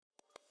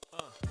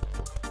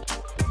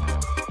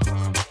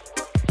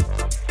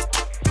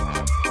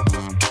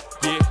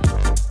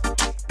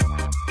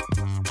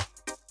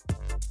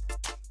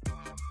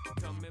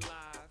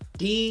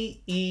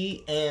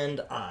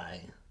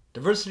DE&I,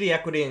 Diversity,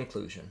 Equity,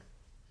 Inclusion.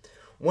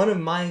 One of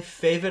my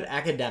favorite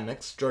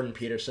academics, Jordan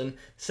Peterson,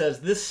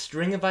 says this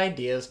string of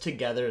ideas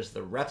together is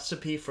the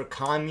recipe for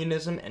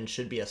communism and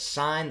should be a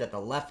sign that the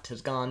left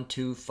has gone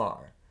too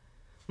far.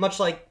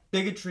 Much like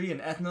bigotry and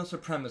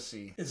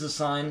ethno-supremacy is a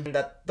sign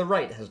that the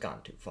right has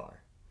gone too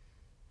far.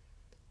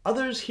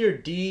 Others hear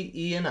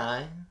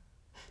DE&I,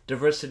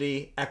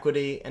 diversity,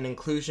 equity, and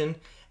inclusion,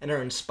 and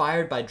are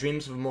inspired by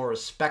dreams of a more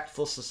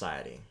respectful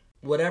society.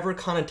 Whatever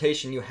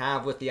connotation you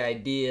have with the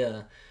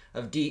idea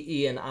of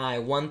DE&I,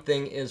 one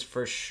thing is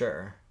for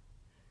sure.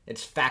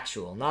 It's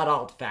factual, not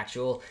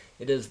alt-factual.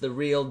 It is the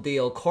real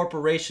deal.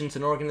 Corporations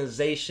and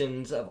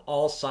organizations of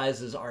all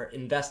sizes are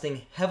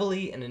investing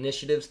heavily in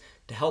initiatives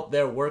to help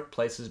their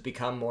workplaces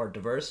become more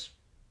diverse,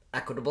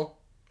 equitable,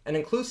 and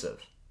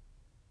inclusive.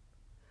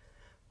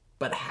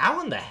 But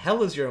how in the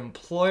hell is your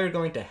employer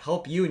going to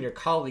help you and your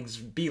colleagues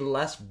be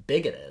less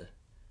bigoted?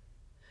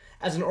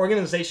 As an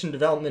organization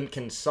development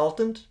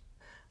consultant,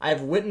 I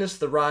have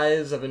witnessed the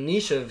rise of a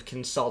niche of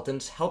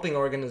consultants helping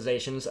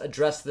organizations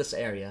address this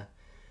area.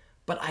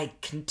 But I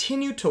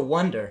continue to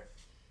wonder,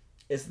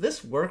 is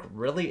this work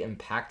really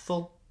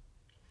impactful?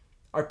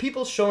 Are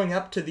people showing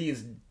up to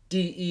these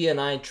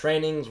DE&I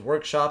trainings,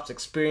 workshops,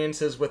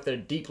 experiences with their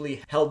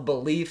deeply held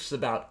beliefs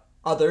about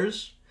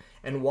others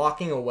and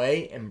walking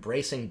away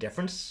embracing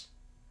difference?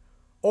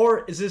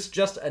 Or is this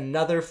just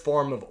another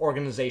form of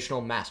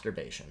organizational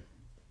masturbation?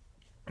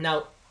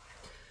 Now,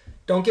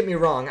 don't get me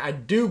wrong, I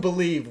do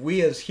believe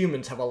we as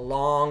humans have a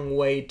long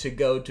way to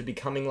go to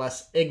becoming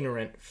less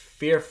ignorant,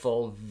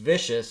 fearful,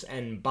 vicious,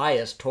 and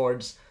biased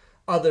towards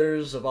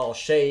others of all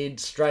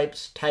shades,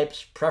 stripes,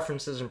 types,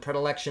 preferences, and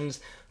predilections.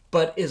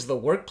 But is the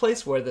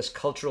workplace where this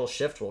cultural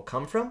shift will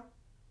come from?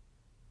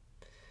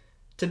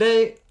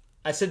 Today,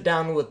 I sit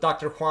down with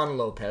Dr. Juan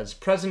Lopez,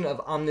 president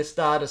of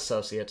Amistad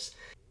Associates.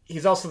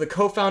 He's also the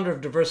co-founder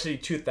of Diversity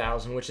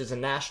 2000, which is a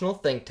national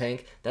think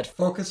tank that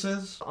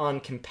focuses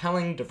on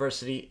compelling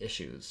diversity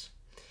issues.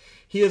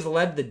 He has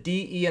led the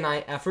DE&I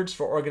efforts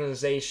for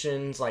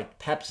organizations like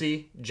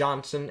Pepsi,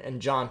 Johnson &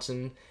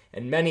 Johnson,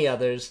 and many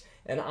others,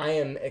 and I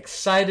am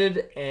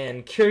excited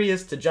and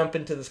curious to jump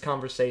into this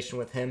conversation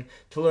with him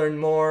to learn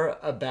more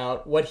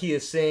about what he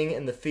is seeing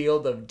in the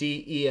field of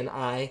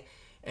DE&I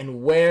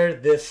and where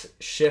this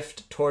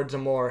shift towards a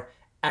more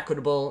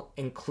equitable,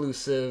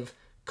 inclusive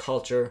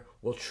culture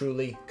will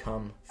truly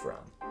come from.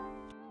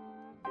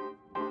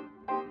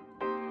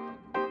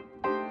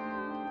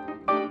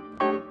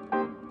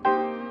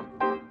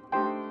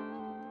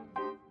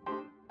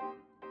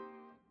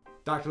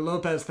 Dr.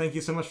 Lopez, thank you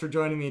so much for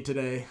joining me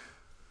today.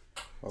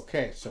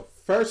 Okay, so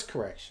first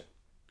correction.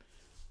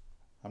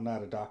 I'm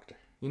not a doctor.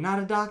 You're not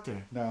a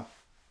doctor? No.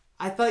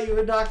 I thought you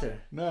were a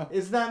doctor. No.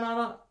 Is that not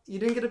a... You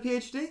didn't get a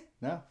PhD?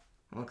 No.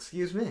 Well,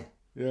 excuse me.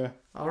 Yeah.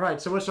 All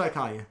right, so what should I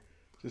call you?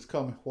 Just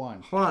call me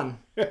Juan. Juan.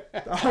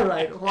 All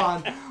right,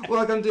 Juan.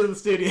 Welcome to the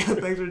studio.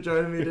 Thanks for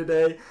joining me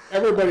today.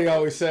 Everybody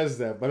always says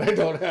that, but I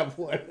don't have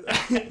one.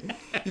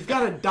 You've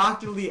got a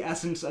doctorly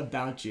essence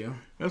about you.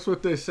 That's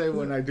what they say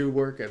when I do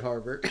work at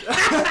Harvard.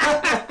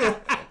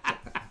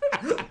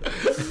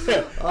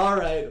 All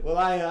right. Well,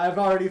 I've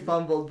already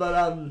fumbled,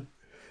 but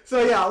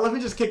so yeah, let me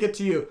just kick it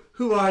to you.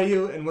 Who are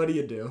you and what do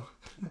you do?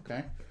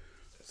 Okay.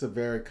 It's a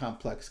very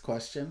complex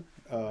question.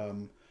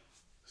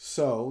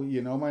 So,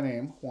 you know my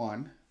name,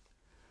 Juan.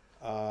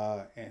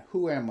 And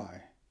who am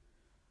I?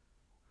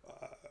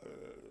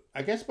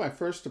 I guess my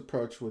first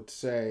approach would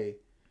say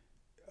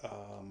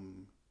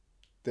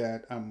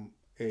that I'm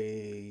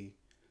a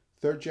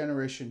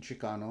third-generation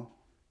Chicano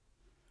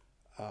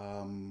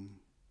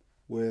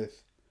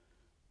with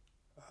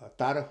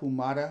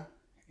Tarahumara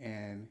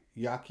and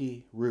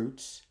Yaqui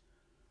roots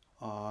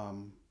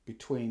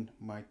between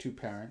my two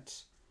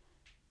parents.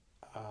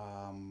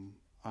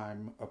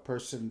 I'm a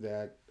person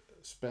that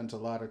spends a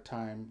lot of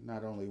time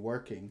not only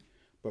working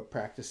but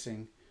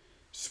practicing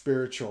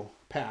spiritual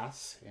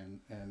paths,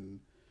 and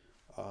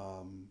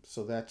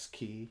so that's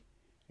key.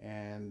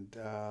 And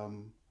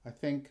I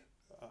think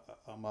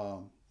I'm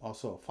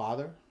also a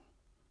father,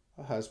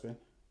 a husband,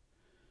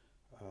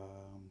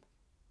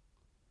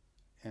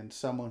 and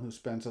someone who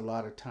spends a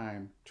lot of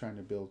time trying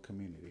to build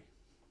community.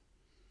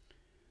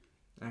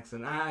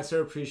 Excellent. I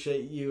so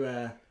appreciate you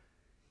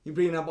you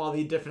bringing up all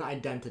the different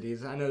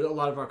identities. I know a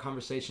lot of our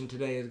conversation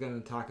today is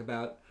going to talk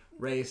about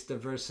race,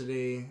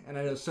 diversity, and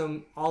I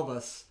know all of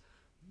us,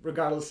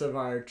 regardless of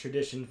our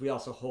traditions, we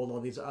also hold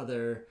all these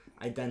other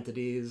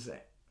identities.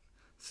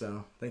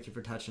 So thank you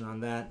for touching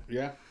on that.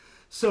 Yeah.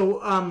 So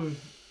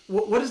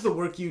what is the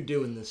work you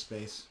do in this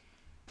space?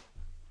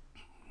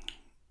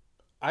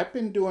 I've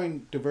been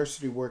doing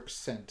diversity work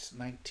since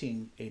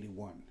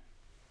 1981,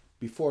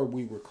 before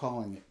we were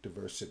calling it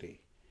diversity.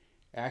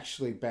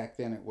 Actually, back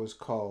then it was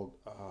called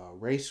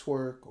race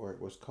work, or it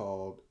was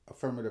called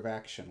affirmative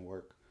action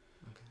work.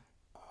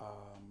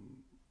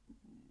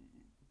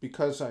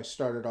 Because I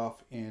started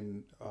off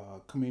in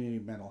community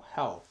mental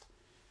health,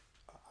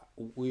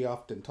 we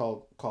often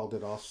called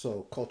it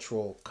also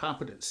cultural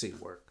competency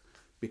work,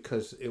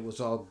 because it was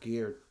all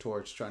geared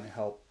towards trying to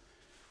help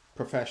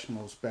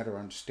professionals better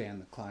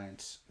understand the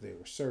clients they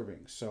were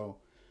serving. So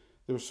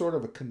there was sort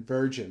of a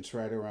convergence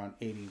right around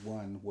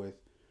 81 with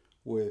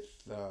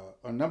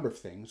a number of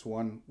things.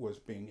 One was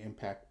being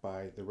impacted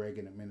by the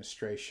Reagan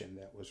administration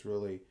that was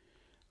really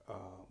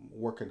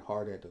working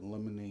hard at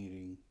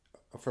eliminating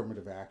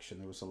affirmative action.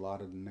 There was a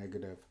lot of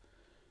negative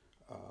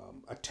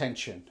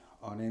attention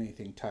on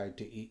anything tied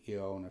to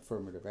EEO and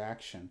affirmative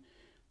action.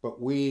 But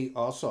we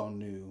also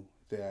knew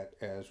that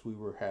as we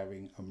were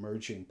having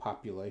emerging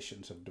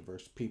populations of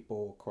diverse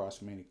people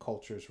across many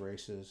cultures,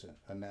 races,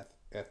 and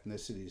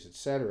ethnicities,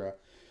 etc.,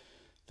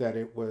 that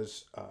it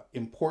was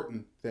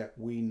important that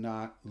we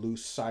not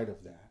lose sight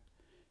of that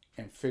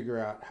and figure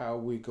out how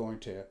we're going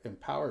to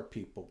empower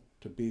people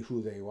to be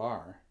who they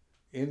are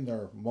in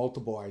their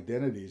multiple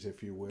identities,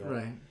 if you will,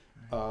 Right.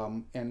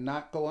 and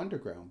not go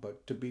underground,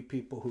 but to be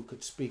people who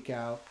could speak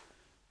out,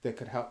 that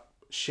could help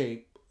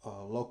shape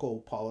local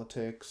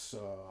politics,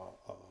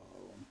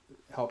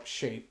 help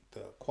shape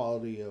the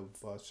quality of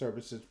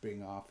services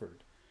being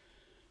offered.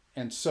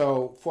 And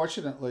so,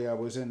 fortunately, I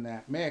was in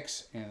that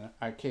mix, and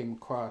I came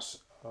across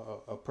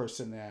a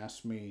person that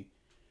asked me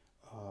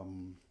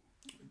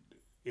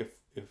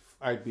if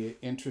I'd be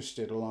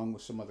interested, along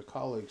with some other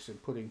colleagues, in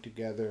putting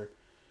together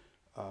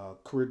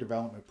career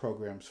development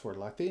programs for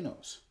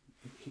Latinos.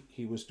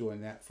 He was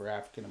doing that for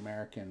African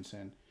Americans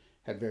and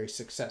had very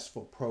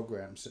successful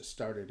programs that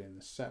started in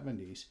the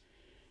 70s.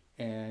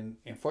 And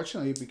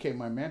unfortunately, he became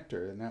my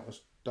mentor, and that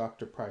was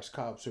Dr. Price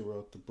Cobbs, who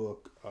wrote the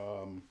book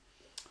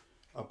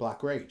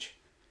Black Rage.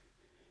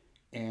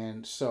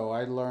 And so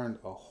I learned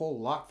a whole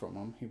lot from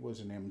him. He was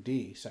an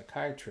MD,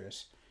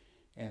 psychiatrist.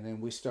 And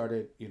then we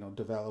started,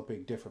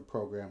 developing different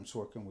programs,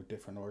 working with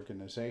different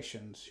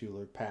organizations,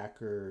 Hewlett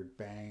Packard,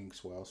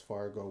 banks, Wells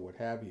Fargo, what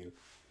have you,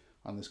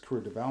 on this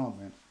career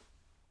development.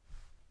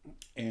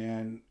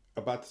 And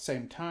about the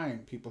same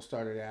time, people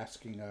started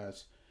asking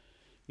us,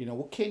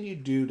 what can you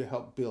do to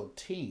help build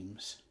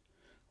teams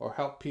or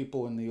help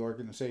people in the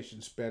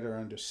organizations better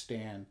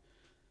understand,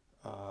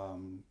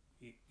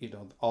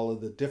 all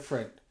of the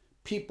different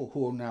people who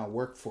will now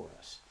work for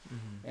us.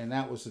 Mm-hmm. And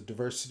that was the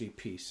diversity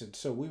piece. And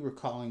so we were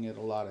calling it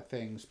a lot of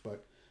things,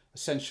 but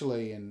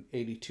essentially in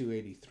 82,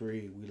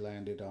 83, we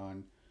landed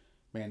on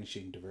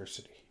managing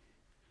diversity.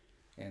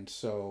 And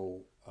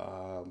so,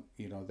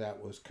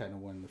 that was kind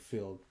of when the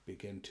field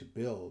began to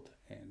build.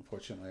 And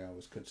fortunately, I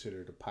was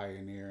considered a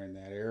pioneer in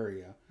that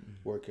area, mm-hmm.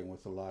 working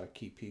with a lot of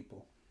key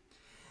people.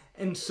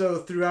 And so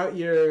throughout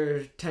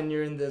your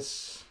tenure in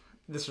this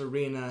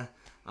arena,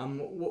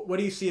 what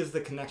do you see as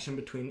the connection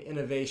between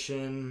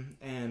innovation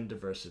and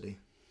diversity?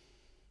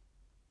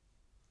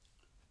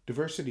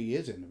 Diversity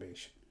is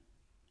innovation.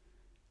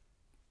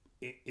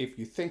 If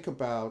you think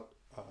about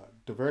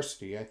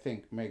diversity, I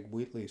think Meg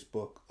Wheatley's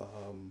book,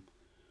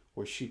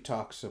 where she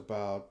talks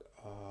about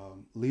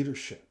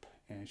leadership,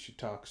 and she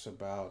talks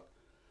about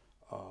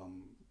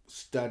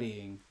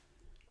studying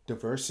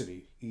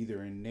diversity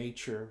either in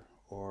nature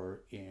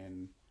or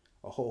in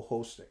a whole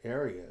host of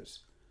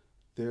areas.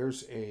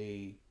 There's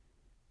a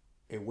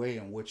way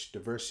in which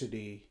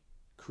diversity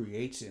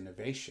creates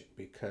innovation,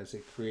 because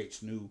it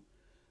creates new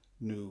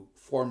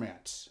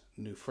formats,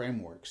 new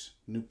frameworks,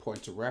 new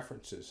points of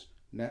references,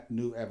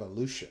 new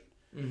evolution.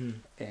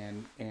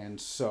 Mm-hmm.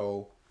 And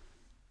so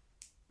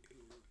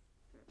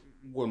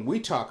when we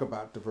talk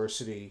about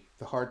diversity,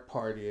 the hard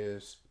part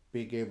is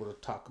being able to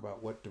talk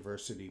about what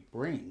diversity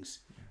brings,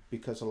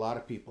 because a lot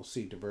of people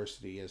see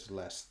diversity as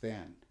less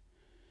than.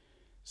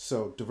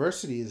 So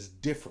diversity is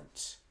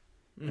difference.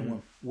 Mm-hmm.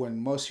 And when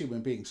most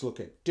human beings look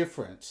at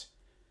difference,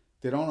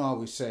 they don't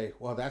always say,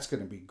 well, that's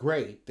going to be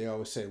great. They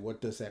always say,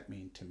 what does that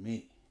mean to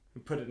me?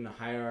 We put it in a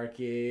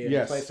hierarchy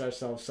and place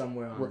ourselves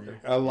somewhere on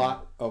there. A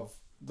lot of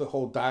the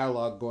whole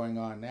dialogue going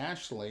on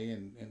nationally,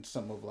 and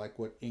some of like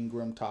what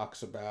Ingram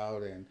talks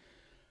about and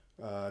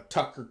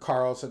Tucker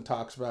Carlson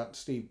talks about, and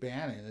Steve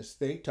Bannon, is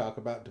they talk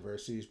about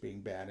diversity as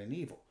being bad and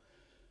evil.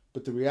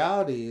 But the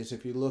reality is,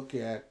 if you look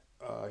at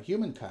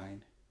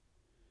humankind,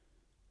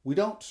 we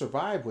don't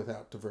survive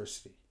without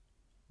diversity.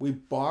 We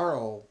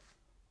borrow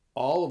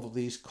all of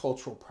these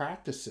cultural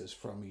practices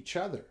from each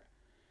other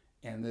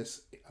and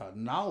this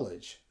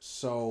knowledge.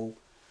 So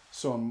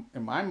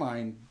in my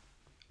mind,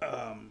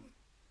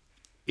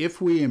 if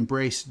we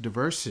embrace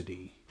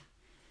diversity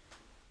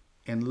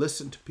and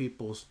listen to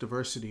people's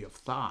diversity of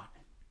thought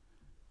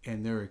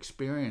and their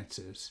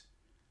experiences,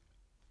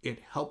 it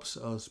helps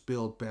us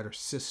build better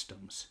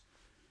systems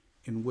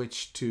in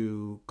which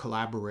to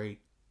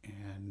collaborate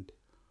and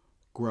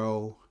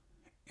grow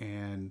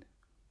and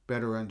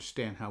better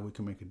understand how we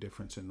can make a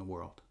difference in the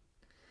world.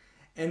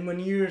 And when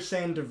you're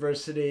saying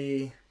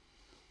diversity,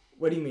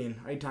 what do you mean?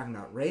 Are you talking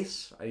about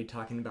race? Are you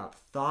talking about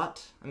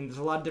thought? I mean, there's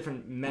a lot of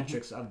different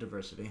metrics of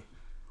diversity.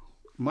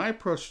 My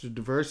approach to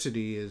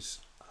diversity is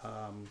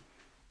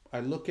I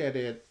look at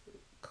it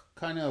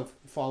kind of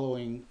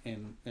following,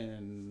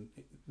 and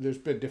there's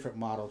been different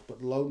models,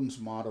 but Loden's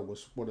model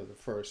was one of the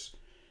first.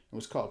 It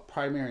was called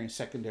Primary and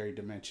Secondary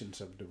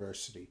Dimensions of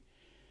Diversity.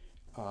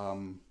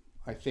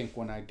 I think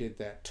when I did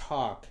that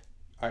talk,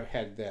 I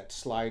had that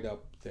slide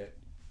up that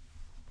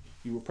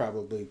you were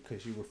probably,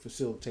 because you were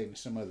facilitating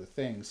some other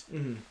things,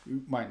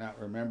 you might not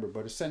remember.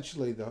 But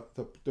essentially,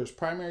 there's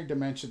primary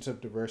dimensions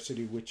of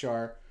diversity, which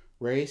are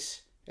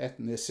race,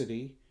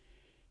 ethnicity,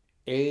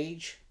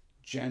 age,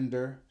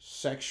 gender,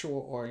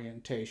 sexual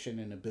orientation,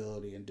 and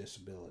ability and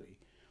disability.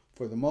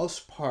 For the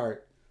most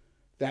part,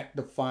 that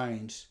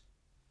defines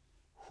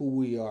who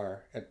we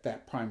are at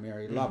that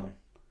primary level.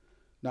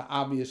 Now,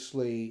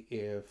 obviously,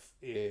 if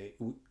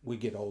we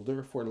get older,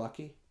 if we're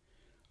lucky,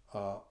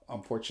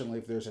 unfortunately,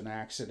 if there's an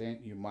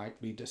accident, you might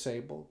be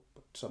disabled.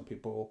 But some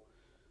people,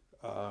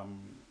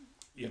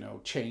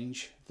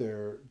 change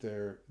their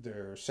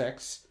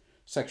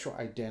sexual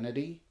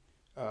identity.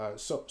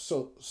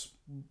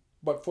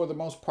 But for the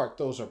most part,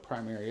 those are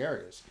primary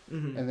areas.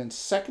 And then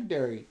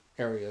secondary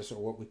areas,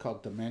 or what we call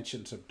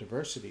dimensions of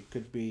diversity,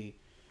 could be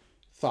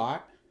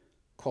thought,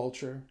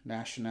 culture,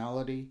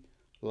 nationality,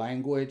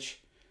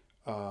 language,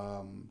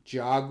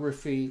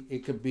 geography.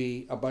 It could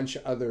be a bunch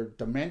of other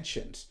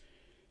dimensions.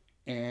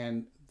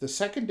 And the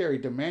secondary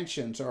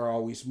dimensions are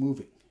always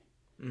moving,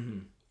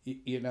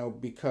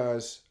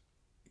 because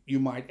you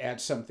might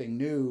add something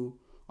new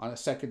on a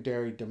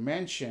secondary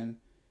dimension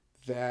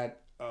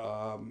that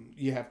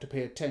you have to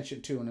pay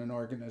attention to in an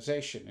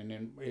organization, and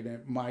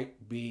it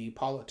might be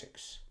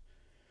politics.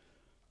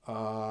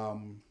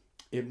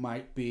 It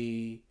might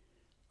be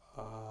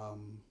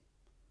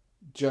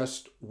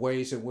just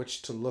ways in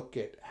which to look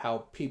at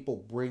how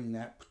people bring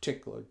that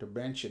particular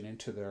dimension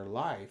into their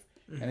life,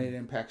 and it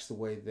impacts the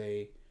way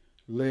they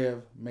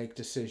live, make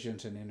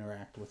decisions, and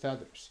interact with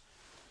others.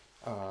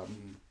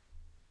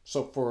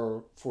 So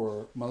for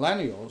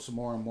millennials,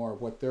 more and more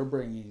of what they're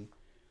bringing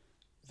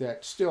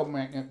that still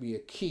might not be a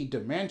key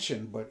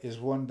dimension, but is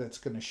one that's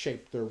going to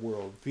shape their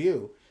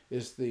worldview,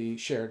 is the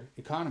shared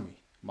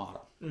economy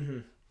model,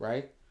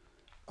 right?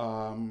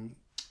 And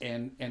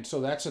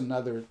so that's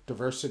another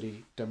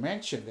diversity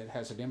dimension that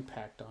has an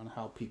impact on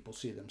how people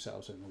see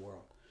themselves in the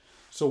world.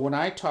 So when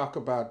I talk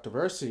about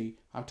diversity,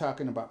 I'm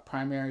talking about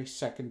primary,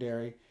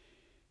 secondary,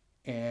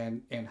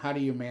 and how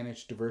do you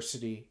manage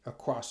diversity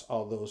across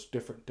all those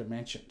different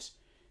dimensions.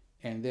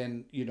 And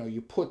then,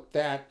 you put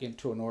that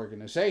into an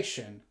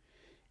organization,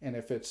 and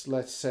if it's,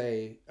 let's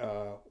say,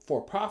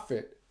 for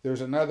profit,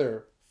 there's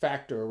another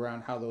factor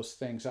around how those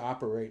things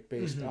operate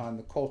based on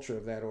the culture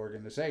of that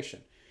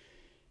organization.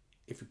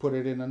 If you put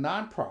it in a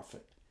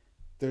nonprofit,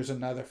 there's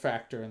another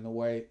factor in the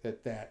way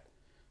that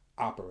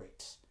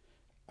operates.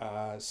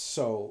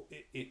 So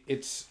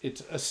it's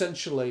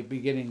essentially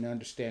beginning to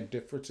understand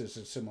differences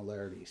and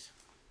similarities.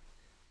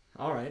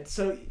 All right.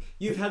 So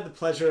you've had the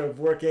pleasure of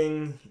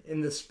working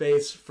in this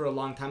space for a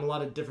long time. A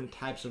lot of different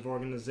types of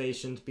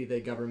organizations, be they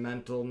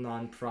governmental,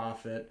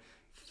 nonprofit,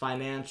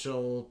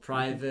 financial,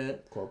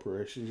 private.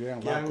 Corporations, a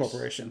lot of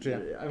corporations,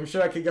 I'm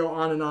sure I could go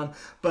on and on.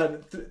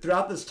 But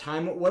throughout this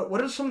time,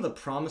 what are some of the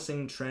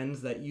promising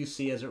trends that you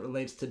see as it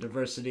relates to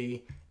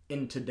diversity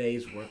in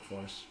today's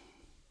workforce?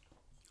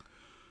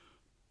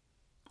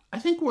 I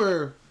think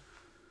we're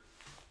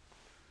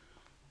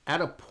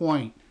at a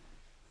point.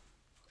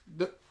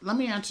 Let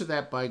me answer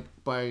that by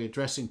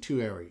addressing two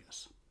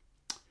areas.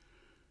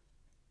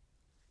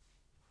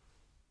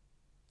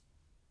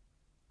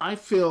 I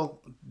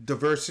feel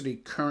diversity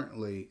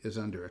currently is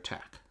under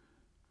attack.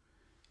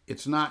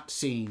 It's not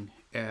seen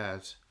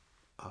as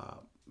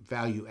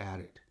value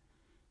added.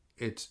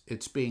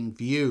 It's being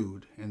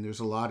viewed, and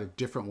there's a lot of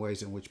different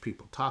ways in which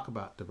people talk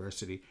about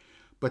diversity,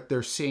 but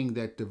they're seeing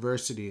that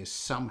diversity is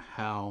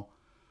somehow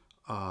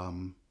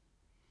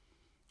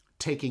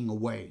taking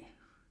away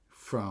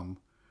from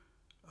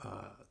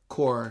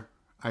core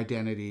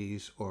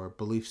identities or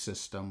belief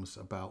systems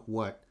about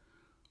what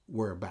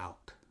we're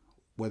about,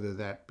 whether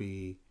that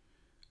be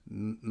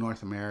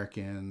North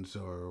Americans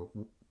or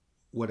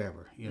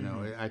whatever.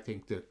 I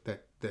think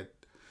that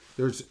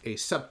there's a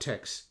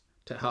subtext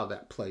to how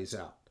that plays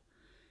out,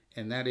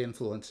 and that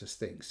influences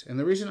things. And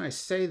the reason I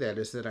say that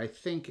is that I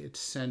think it's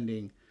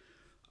sending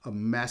a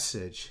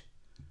message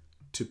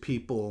to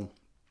people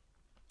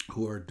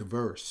who are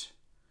diverse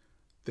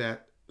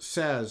that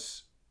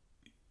says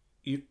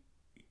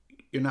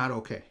you're not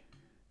okay.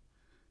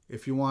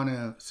 If you want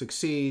to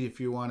succeed, if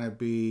you want to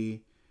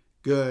be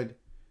good,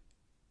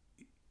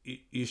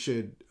 you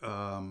should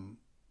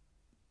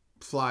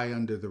fly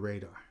under the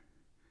radar.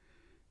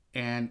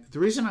 And the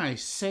reason I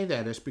say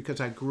that is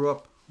because I grew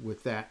up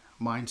with that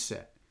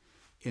mindset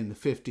in the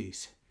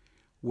 50s,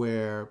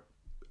 where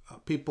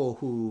people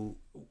who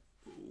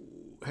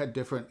had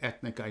different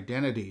ethnic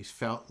identities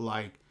felt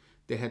like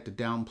they had to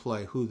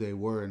downplay who they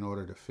were in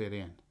order to fit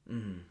in.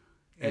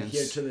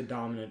 Adhere to the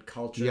dominant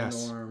culture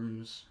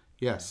norms.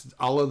 Yes,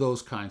 all of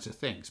those kinds of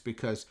things.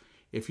 Because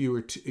if you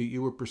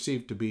were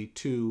perceived to be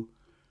too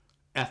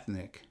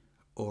ethnic,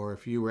 or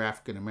if you were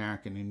African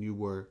American and you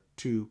were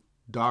too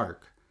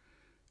dark,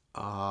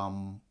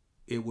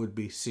 it would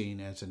be seen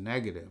as a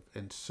negative.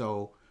 And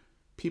so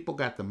people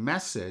got the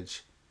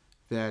message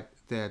that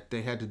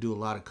they had to do a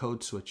lot of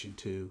code switching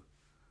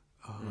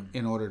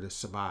in order to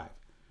survive.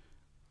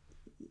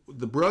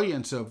 the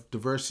brilliance of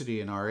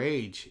diversity in our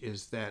age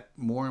is that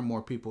more and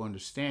more people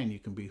understand you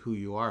can be who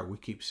you are. We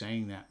keep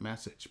saying that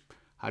message.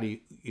 How do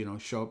you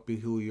show up, be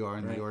who you are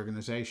in the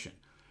organization?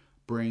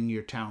 Bring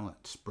your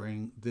talents,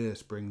 bring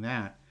this, bring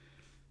that.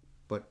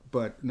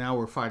 But now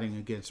we're fighting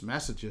against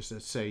messages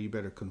that say you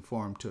better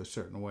conform to a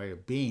certain way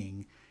of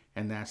being,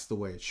 and that's the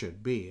way it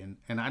should be.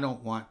 And I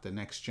don't want the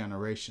next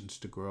generations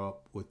to grow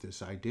up with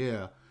this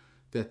idea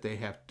that they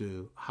have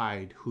to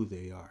hide who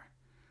they are.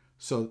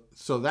 So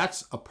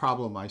that's a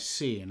problem I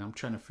see, and I'm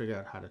trying to figure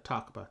out how to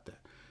talk about that.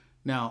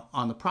 Now,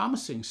 on the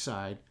promising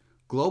side,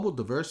 global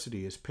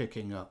diversity is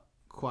picking up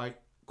quite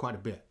a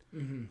bit.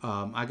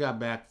 Mm-hmm. I got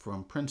back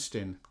from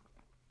Princeton,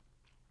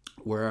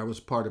 where I was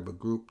part of a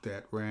group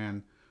that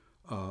ran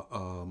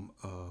a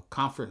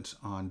conference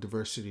on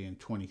diversity in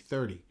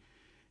 2030.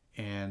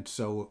 And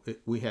so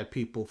we had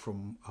people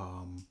from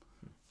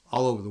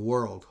all over the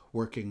world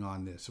working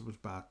on this. It was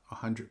about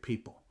 100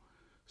 people.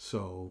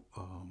 So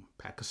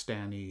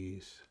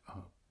Pakistanis,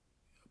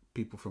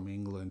 people from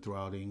England,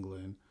 throughout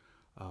England,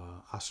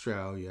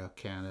 Australia,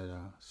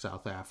 Canada,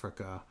 South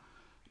Africa,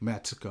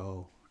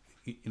 Mexico,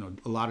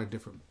 a lot of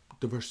different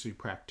diversity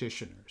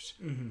practitioners.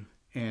 Mm-hmm.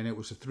 And it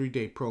was a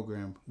 3-day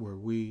program where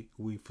we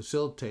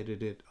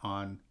facilitated it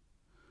on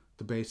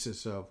the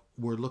basis of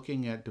we're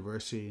looking at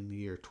diversity in the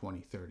year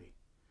 2030.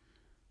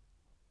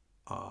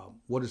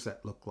 What does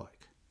that look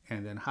like?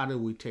 And then how do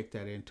we take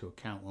that into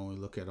account when we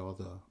look at all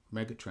the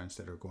megatrends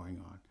that are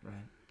going on? Right.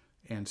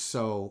 And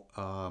so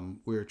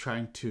we were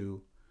trying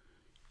to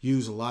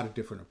use a lot of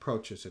different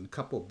approaches. And a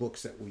couple of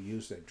books that we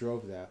used that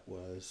drove that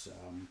was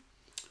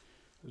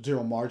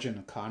Zero Margin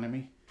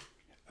Economy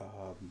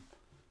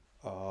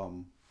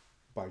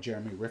by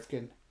Jeremy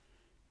Rifkin,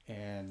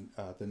 and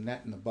The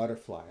Net and the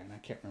Butterfly. And I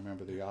can't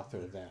remember the author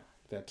of that.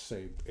 That's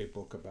a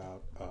book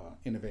about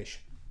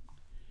innovation.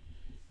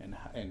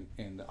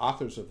 And the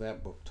authors of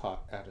that book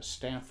taught out of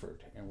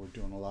Stanford, and we're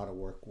doing a lot of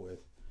work with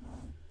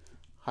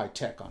high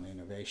tech on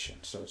innovation.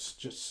 So it's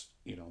just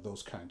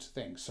those kinds of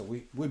things. So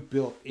we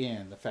built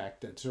in the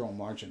fact that zero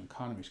margin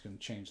economy is going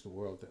to change the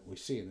world that we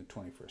see in the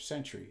 21st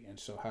century. And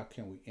so how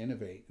can we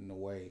innovate in a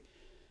way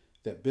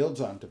that builds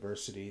on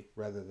diversity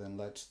rather than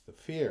lets the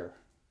fear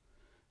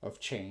of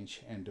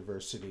change and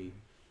diversity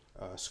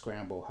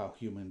scramble how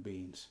human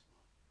beings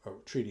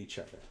treat each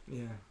other?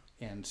 Yeah.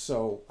 And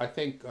so I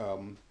think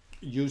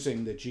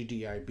using the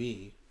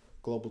GDIB,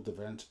 Global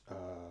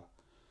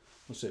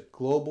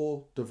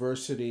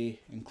Diversity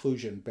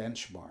Inclusion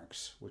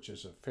Benchmarks, which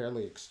is a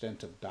fairly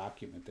extensive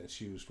document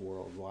that's used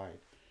worldwide,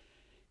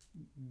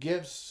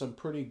 gives some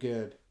pretty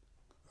good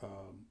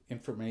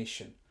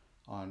information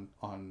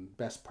on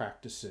best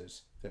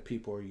practices that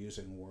people are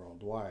using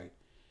worldwide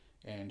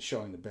and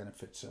showing the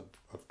benefits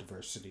of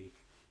diversity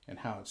and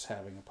how it's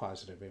having a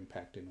positive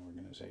impact in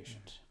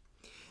organizations.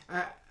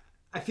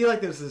 I feel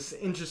like there's this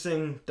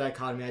interesting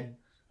dichotomy. I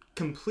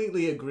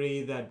completely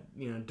agree that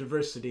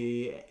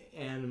diversity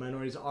and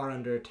minorities are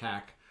under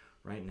attack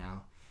right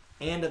now,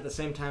 and at the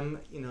same time,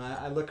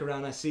 I look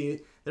around, I see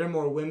there are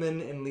more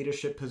women in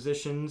leadership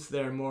positions,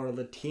 there are more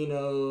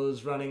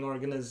Latinos running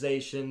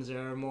organizations,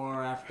 there are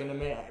more African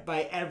American.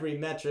 By every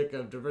metric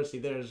of diversity,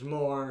 there's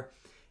more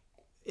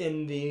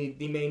in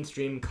the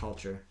mainstream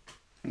culture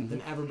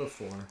than ever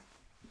before.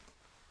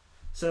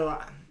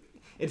 So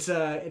it's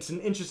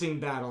an interesting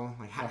battle.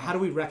 Like how do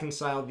we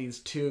reconcile these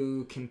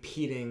two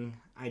competing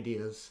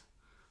ideas?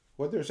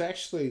 Well, there's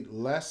actually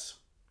less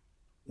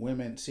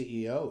women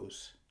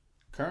CEOs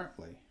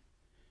currently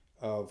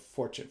of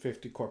Fortune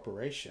 50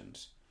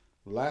 corporations,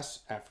 less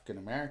African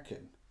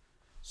American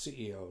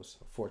CEOs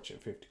of Fortune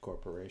 50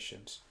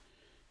 corporations,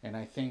 and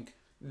I think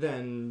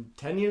than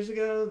 10 years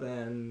ago,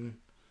 than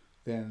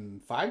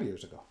 5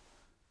 years ago.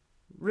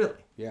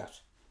 Really?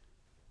 Yes.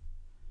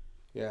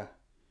 Yeah.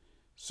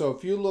 So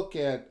if you look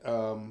at,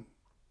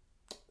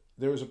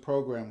 there was a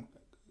program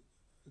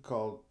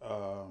called,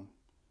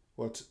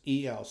 it's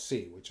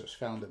ELC, which was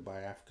founded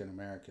by African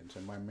Americans,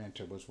 and my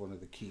mentor was one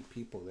of the key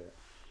people there.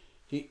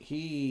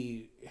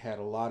 He had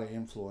a lot of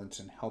influence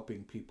in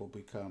helping people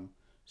become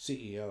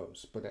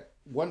CEOs, but at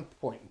one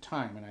point in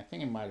time, and I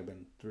think it might have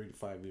been 3 to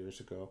 5 years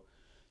ago,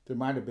 there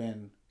might have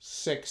been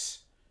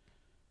 6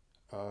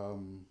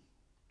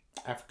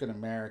 African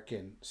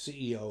American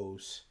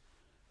CEOs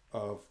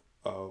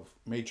of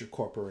major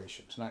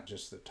corporations, not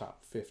just the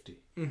top 50,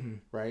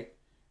 right?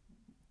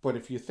 But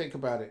if you think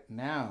about it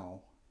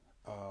now,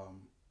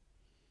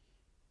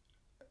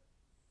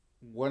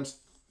 once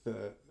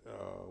the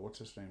what's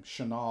his name,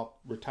 Chenault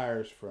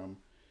retires from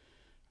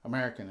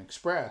American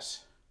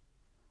Express,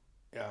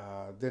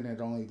 then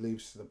it only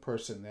leaves the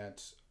person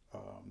that's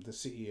the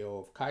CEO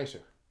of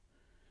Kaiser.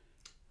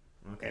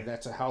 Okay. And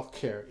that's a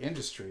healthcare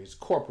industry. It's a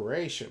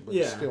corporation, but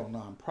it's still a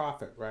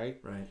nonprofit, right?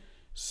 Right.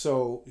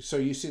 So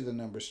you see the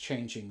numbers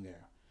changing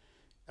there.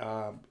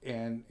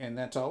 And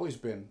that's always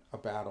been a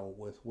battle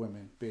with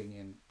women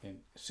being in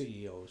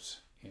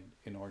CEOs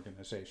in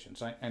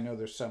organizations. I know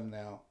there's some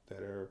now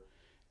that are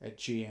at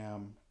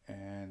GM,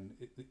 and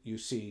you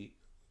see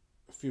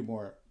a few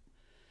more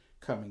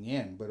coming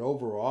in. But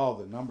overall,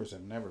 the numbers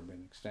have never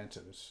been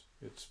extensive.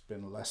 It's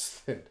been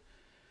less than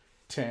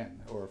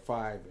 10 or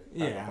 5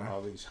 out of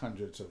all these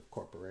hundreds of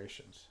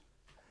corporations.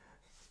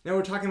 Now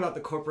we're talking about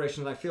the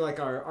corporations. I feel like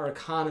our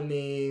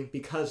economy,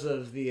 because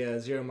of the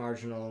zero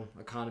marginal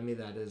economy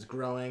that is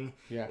growing,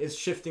 is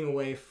shifting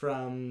away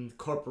from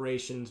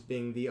corporations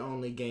being the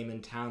only game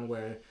in town,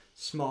 where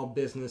small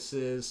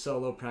businesses,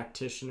 solo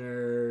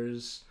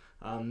practitioners,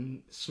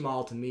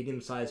 small to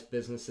medium-sized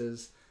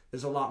businesses,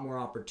 there's a lot more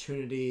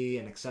opportunity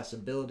and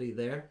accessibility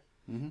there.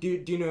 Mm-hmm.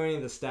 Do you know any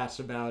of the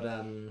stats about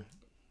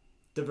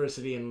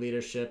diversity and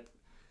leadership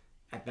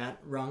at that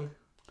rung?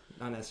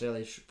 Not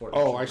necessarily Fortune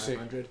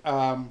 500.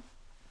 I see.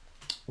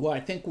 Well, I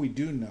think we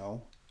do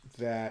know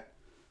that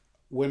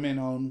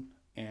women-owned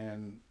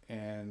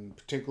and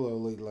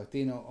particularly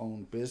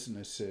Latino-owned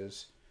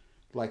businesses,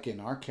 like in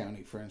our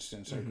county, for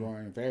instance, are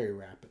growing very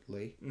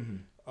rapidly.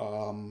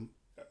 Mm-hmm.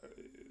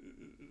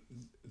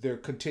 There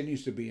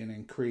continues to be an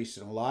increase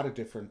in a lot of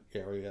different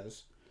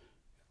areas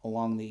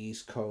along the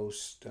East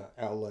Coast,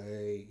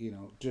 LA,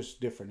 just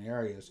different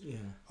areas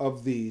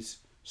of these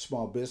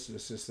small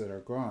businesses that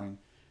are growing.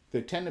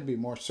 They tend to be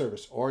more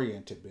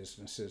service-oriented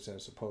businesses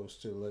as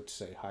opposed to, let's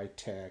say,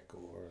 high-tech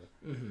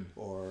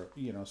or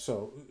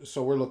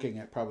so we're looking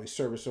at probably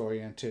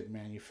service-oriented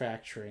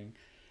manufacturing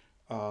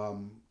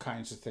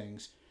kinds of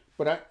things.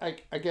 But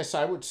I guess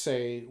I would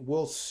say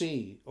we'll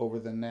see over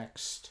the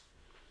next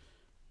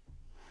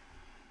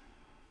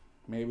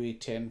maybe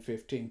 10,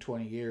 15,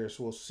 20 years,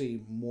 we'll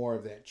see more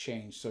of that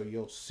change. So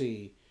you'll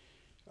see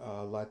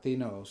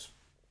Latinos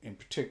in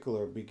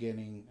particular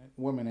beginning,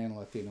 women and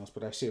Latinos,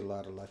 but I see a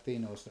lot of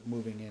Latinos that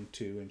moving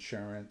into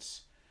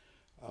insurance,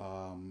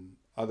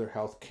 other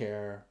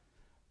healthcare,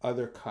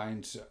 other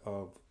kinds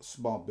of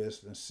small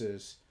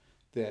businesses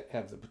that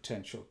have the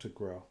potential to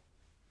grow.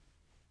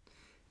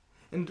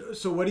 And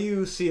so what do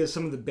you see as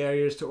some of the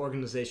barriers to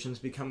organizations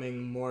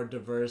becoming more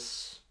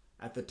diverse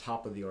at the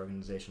top of the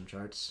organization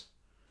charts?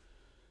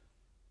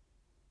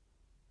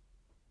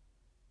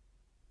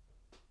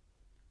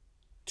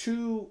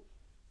 Two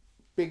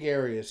big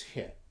areas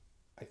hit.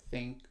 I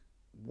think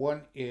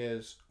one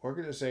is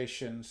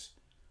organizations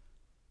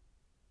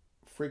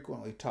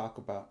frequently talk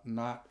about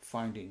not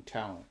finding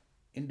talent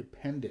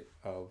independent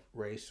of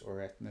race or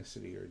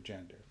ethnicity or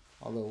gender.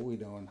 Although we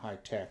know in high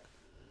tech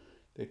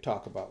they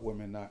talk about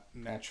women not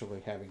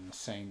naturally having the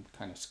same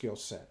kind of skill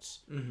sets.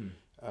 Mm-hmm.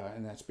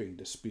 And that's being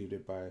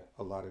disputed by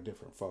a lot of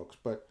different folks.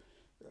 But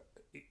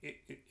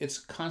it's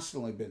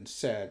constantly been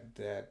said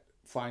that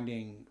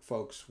finding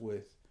folks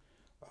with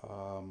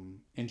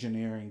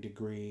engineering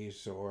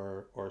degrees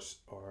or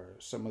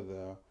some of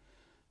the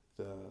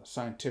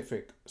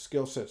scientific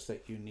skill sets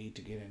that you need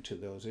to get into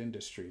those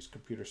industries,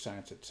 computer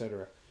science,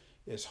 etc.,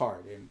 is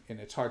hard, and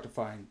it's hard to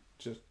find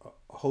just a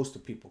host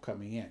of people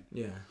coming in.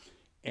 Yeah.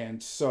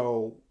 And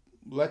so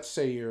let's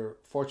say you're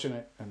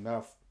fortunate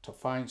enough to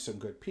find some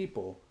good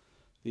people.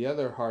 The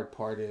other hard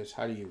part is,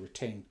 how do you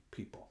retain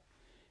people?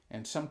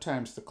 And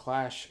sometimes the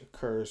clash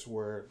occurs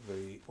where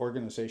the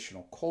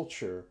organizational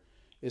culture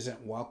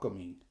isn't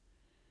welcoming,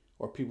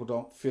 or people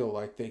don't feel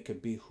like they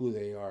could be who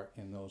they are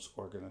in those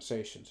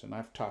organizations. And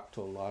I've talked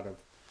to a lot of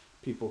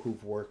people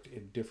who've worked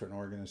in different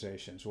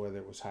organizations, whether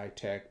it was high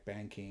tech,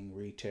 banking,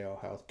 retail,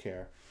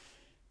 healthcare,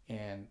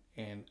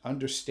 and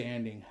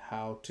understanding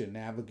how to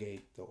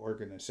navigate the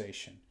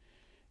organization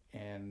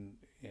and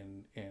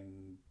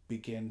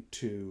begin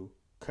to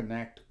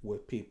connect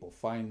with people,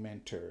 find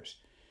mentors,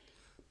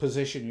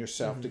 position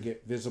yourself to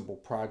get visible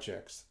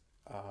projects,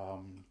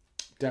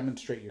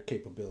 demonstrate your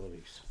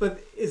capabilities.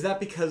 But is that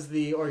because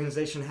the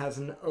organization has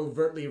an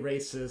overtly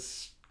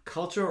racist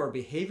culture or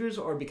behaviors,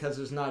 or because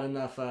there's not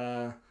enough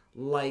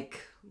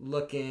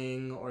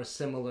like-looking or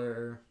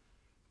similar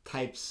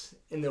types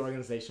in the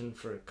organization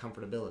for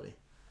comfortability?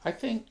 I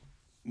think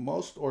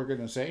most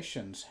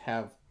organizations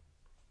have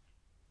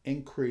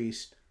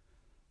increased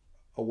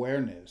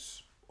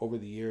awareness over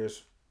the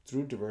years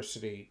through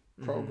diversity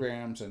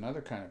programs and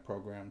other kind of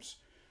programs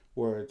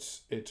where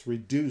it's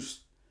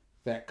reduced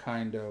that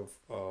kind of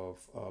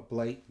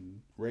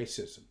blatant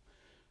racism.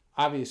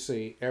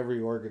 Obviously,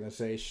 every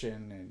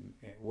organization, and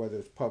whether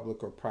it's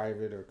public or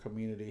private or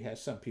community,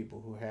 has some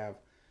people who have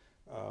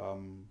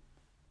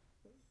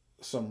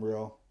some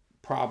real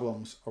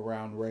problems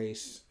around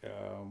race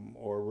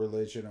or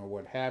religion or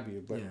what have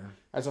you. But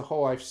as a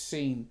whole, I've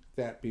seen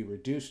that be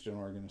reduced in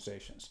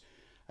organizations.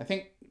 I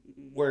think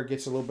where it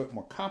gets a little bit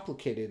more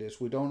complicated is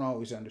we don't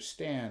always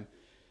understand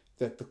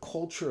that the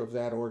culture of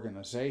that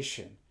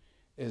organization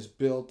is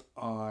built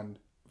on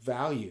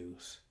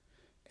values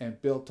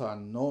and built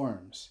on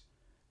norms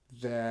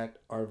that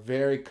are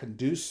very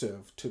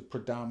conducive to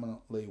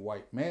predominantly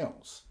white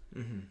males.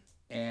 Mm-hmm.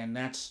 And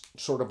that's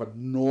sort of a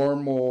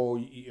normal,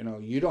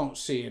 you don't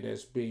see it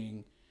as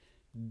being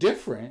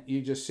different.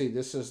 You just see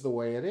this is the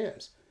way it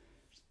is.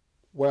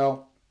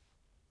 Well,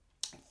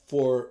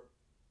 for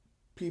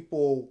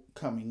people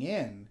coming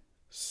in,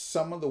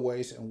 some of the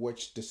ways in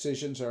which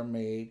decisions are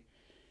made,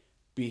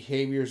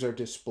 behaviors are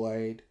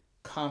displayed,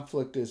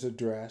 conflict is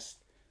addressed,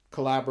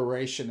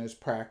 collaboration is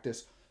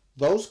practiced,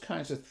 those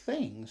kinds of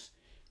things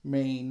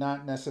may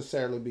not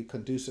necessarily be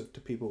conducive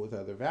to people with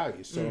other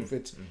values. So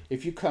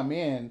if you come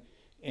in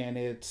and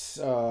it's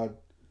the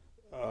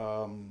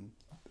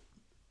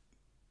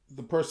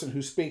person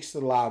who speaks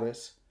the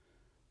loudest,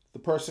 the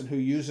person who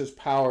uses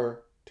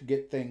power to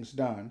get things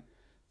done,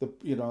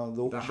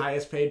 the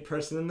highest paid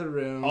person in the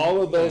room,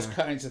 all of those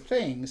kinds of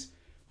things,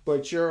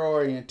 but your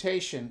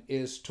orientation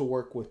is to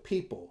work with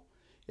people,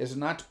 is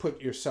not to put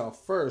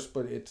yourself first,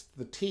 but it's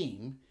the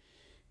team,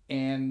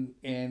 and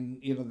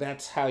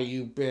that's how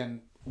you've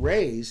been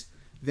raised.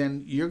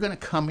 Then you're going to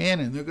come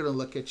in and they're going to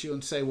look at you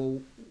and say,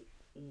 well,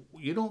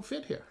 you don't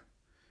fit here.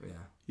 Yeah.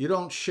 You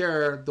don't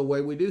share the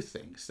way we do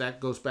things. That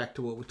goes back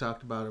to what we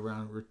talked about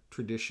around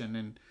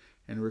tradition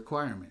and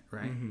requirement,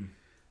 right? Mm-hmm.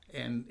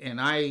 And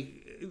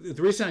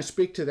the reason I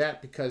speak to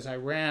that because I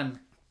ran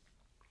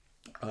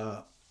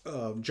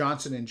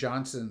Johnson &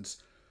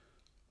 Johnson's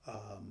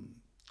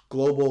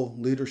global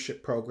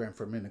leadership program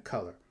for Men of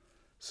Color.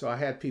 So I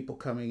had people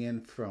coming in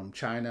from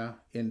China,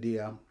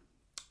 India,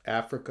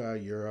 Africa,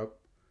 Europe,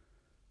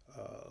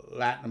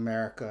 Latin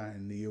America,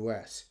 and the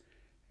U.S.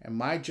 And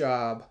my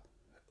job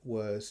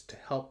was to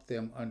help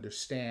them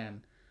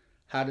understand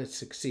how to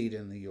succeed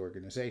in the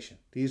organization.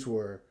 These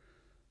were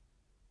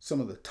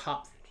some of the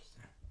top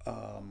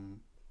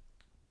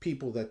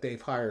people that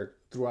they've hired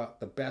throughout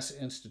the best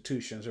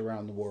institutions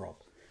around the world.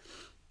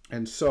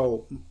 And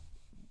so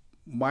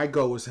my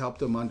goal was to help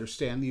them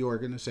understand the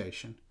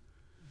organization,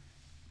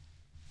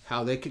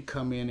 how they could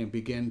come in and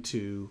begin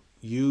to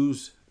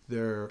use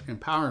their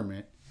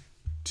empowerment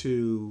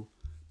to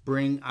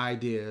bring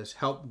ideas,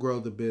 help grow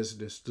the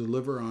business,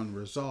 deliver on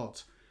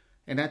results,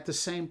 and at the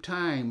same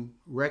time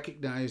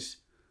recognize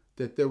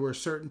that there were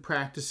certain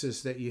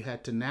practices that you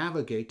had to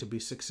navigate to be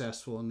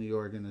successful in the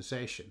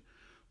organization.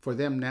 For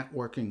them,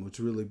 networking was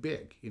really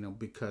big,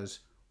 because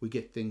we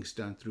get things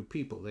done through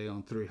people. They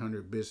own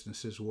 300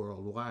 businesses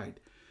worldwide.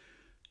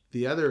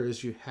 The other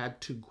is you had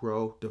to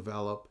grow,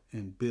 develop,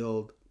 and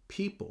build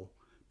people,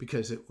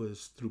 because it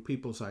was through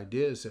people's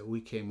ideas that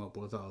we came up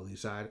with all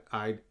these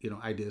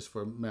ideas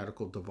for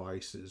medical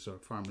devices or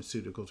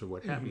pharmaceuticals or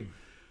what have you.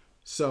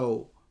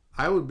 So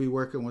I would be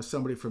working with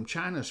somebody from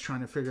China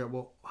trying to figure out,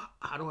 well,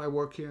 how do I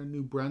work here in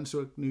New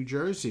Brunswick, New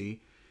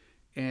Jersey,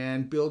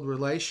 and build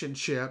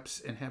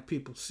relationships and have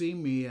people see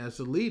me as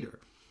a leader?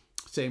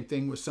 Same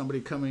thing with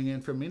somebody coming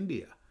in from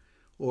India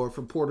or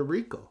from Puerto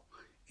Rico.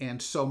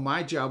 And so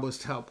my job was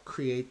to help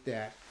create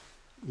that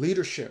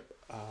leadership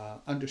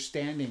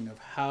understanding of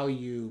how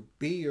you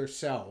be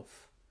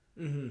yourself.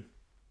 Mm-hmm.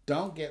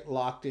 Don't get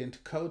locked into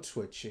code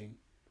switching.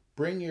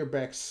 Bring your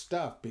best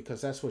stuff because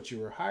that's what you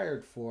were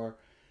hired for,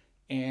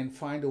 and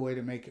find a way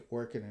to make it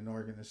work in an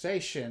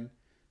organization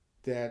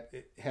that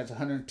has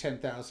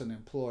 110,000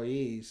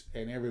 employees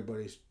and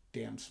everybody's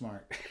damn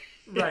smart.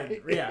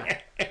 Right, yeah.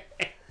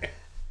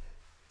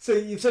 So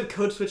you've said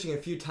code switching a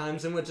few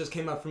times, and what just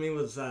came up for me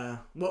was,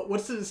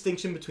 what's the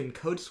distinction between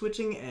code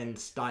switching and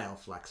style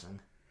flexing?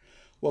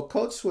 Well,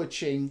 code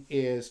switching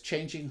is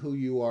changing who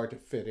you are to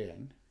fit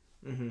in.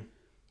 Mm-hmm.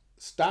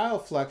 Style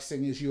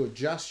flexing is you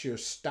adjust your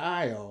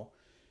style.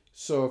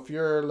 So if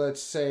you're,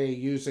 let's say,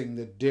 using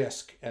the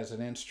DISC as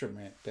an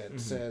instrument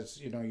that says,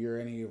 you're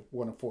any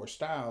one of four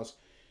styles,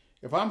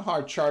 if I'm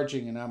hard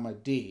charging and I'm a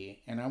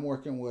D, and I'm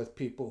working with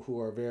people who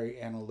are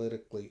very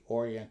analytically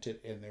oriented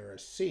and they're a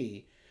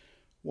C,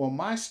 well,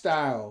 my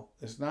style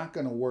is not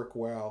going to work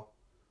well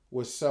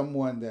with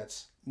someone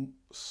that's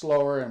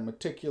slower and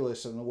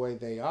meticulous in the way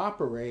they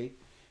operate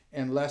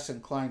and less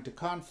inclined to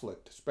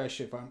conflict,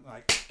 especially if I'm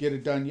like, get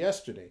it done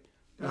yesterday.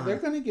 Now, they're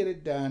going to get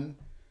it done,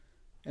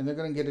 and they're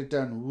going to get it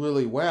done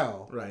really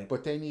well, right?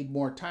 But they need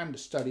more time to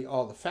study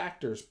all the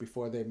factors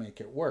before they make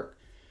it work.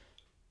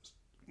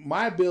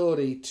 My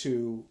ability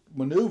to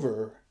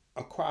maneuver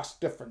across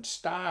different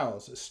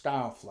styles is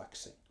style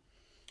flexing.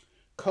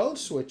 Code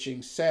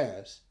switching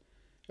says,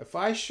 if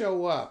I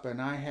show up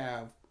and I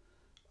have,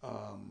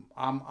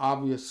 I'm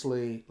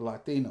obviously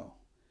Latino,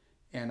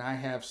 and I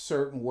have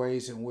certain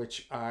ways in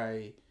which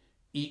I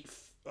eat,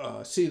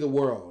 see the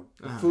world,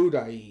 the food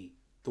I eat,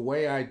 the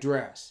way I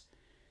dress,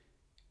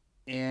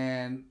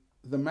 and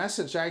the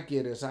message I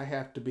get is I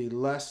have to be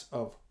less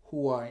of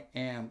who I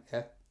am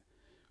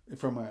in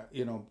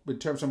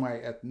terms of my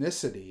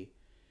ethnicity,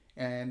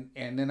 and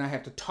then I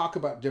have to talk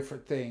about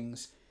different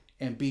things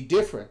and be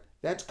different.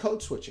 That's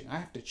code switching. I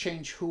have to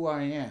change who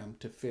I am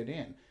to fit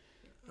in.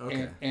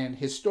 Okay. And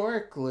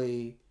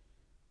historically,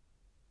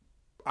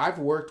 I've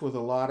worked with a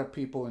lot of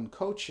people in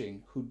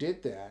coaching who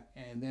did that,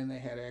 and then they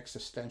had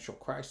existential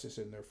crisis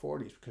in their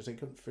 40s because they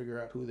couldn't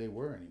figure out who they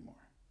were anymore.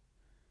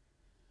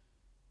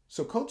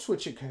 So code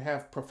switching can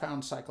have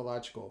profound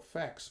psychological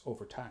effects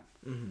over time.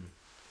 Mm-hmm.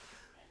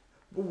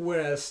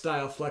 Whereas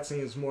style flexing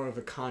is more of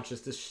a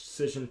conscious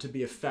decision to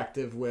be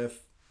effective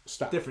with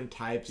different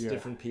types,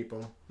 different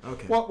people.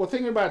 Okay. Well,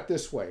 think about it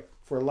this way.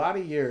 For a lot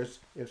of years,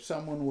 if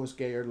someone was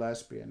gay or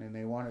lesbian and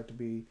they wanted to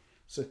be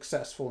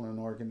successful in an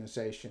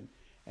organization,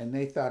 and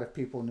they thought if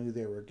people knew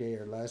they were gay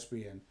or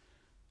lesbian,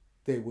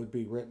 they would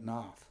be written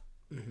off.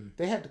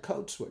 They had to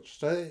code switch.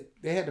 So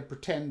they had to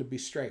pretend to be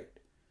straight.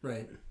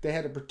 Right. They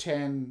had to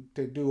pretend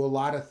to do a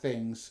lot of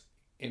things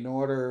in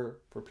order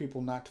for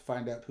people not to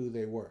find out who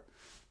they were.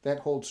 That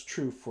holds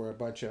true for a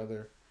bunch of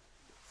other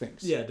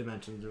things. Yeah,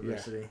 dimension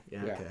diversity.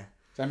 Yeah. Okay.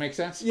 Does that make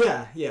sense?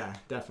 Yeah,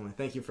 definitely.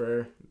 Thank you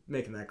for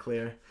making that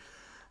clear.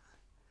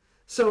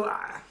 So,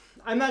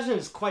 I imagine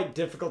it's quite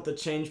difficult to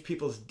change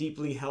people's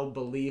deeply held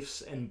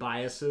beliefs and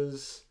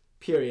biases,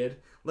 period,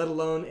 let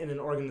alone in an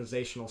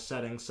organizational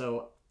setting.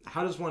 So,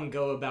 how does one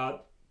go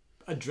about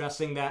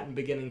addressing that and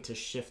beginning to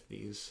shift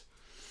these?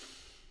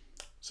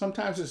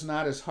 Sometimes it's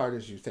not as hard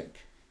as you think.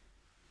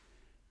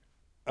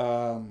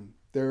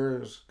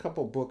 There's a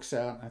couple books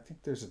out. I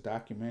think there's a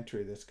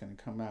documentary that's going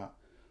to come out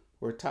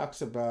where it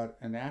talks about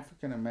an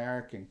African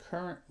American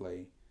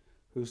currently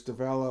who's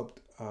developed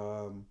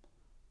a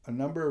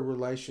number of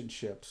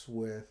relationships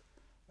with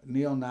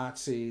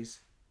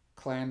neo-Nazis,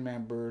 Klan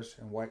members,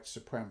 and white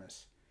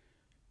supremacists.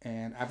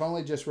 And I've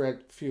only just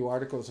read a few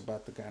articles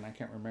about the guy, and I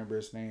can't remember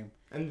his name.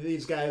 And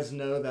these guys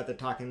know that they're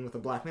talking with a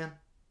black man?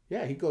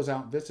 Yeah, he goes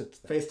out and visits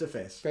them. Face to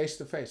face. Face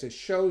to face. It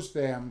shows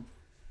them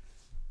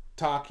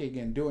talking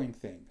and doing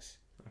things.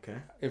 Okay.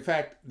 In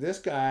fact, this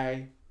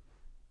guy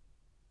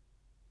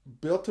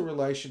built a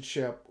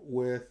relationship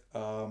with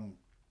a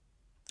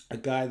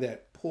guy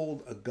that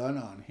pulled a gun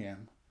on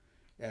him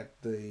at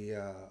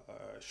the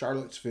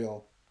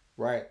Charlottesville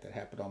riot that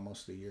happened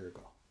almost a year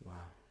ago. Wow.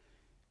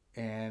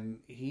 And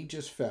he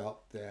just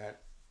felt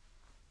that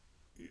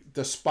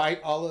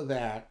despite all of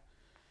that,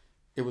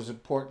 it was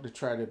important to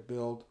try to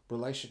build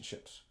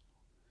relationships.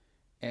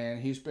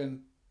 And he's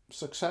been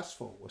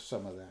successful with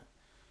some of that.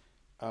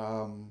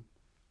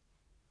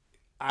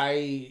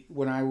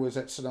 When I was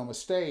at Sonoma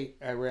State,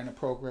 I ran a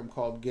program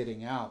called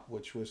Getting Out,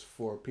 which was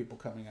for people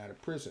coming out of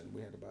prison.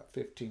 We had about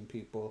 15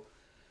 people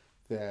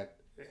that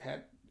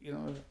had,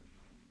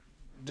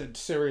 did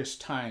serious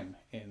time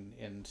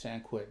in San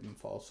Quentin,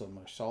 Folsom,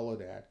 or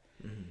Soledad.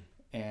 Mm-hmm.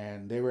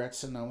 And they were at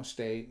Sonoma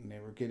State, and they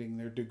were getting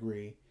their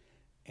degree.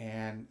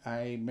 And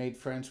I made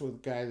friends with a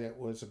guy that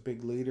was a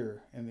big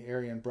leader in the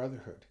Aryan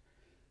Brotherhood.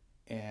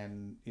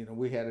 And,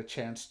 we had a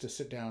chance to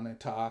sit down and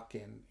talk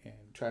and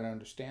try to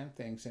understand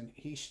things. And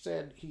he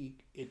said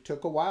it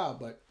took a while,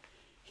 but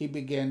he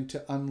began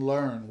to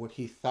unlearn what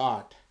he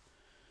thought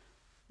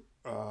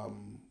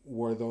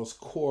were those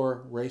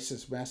core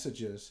racist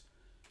messages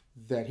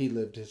that he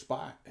lived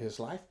his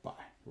life by,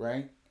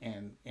 right?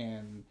 And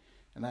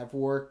I've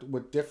worked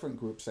with different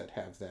groups that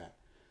have that.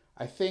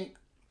 I think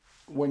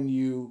when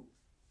you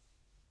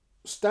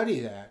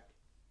study that,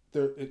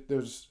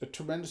 there's a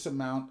tremendous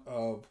amount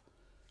of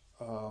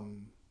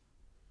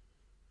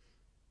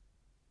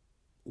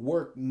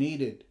work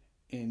needed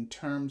in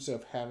terms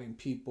of having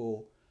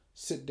people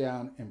sit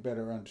down and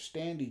better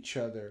understand each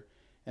other,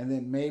 and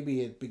then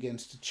maybe it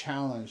begins to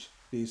challenge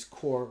these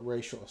core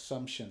racial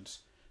assumptions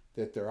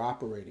that they're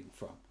operating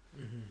from.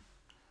 Mm-hmm.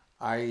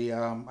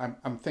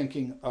 I'm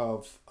thinking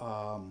of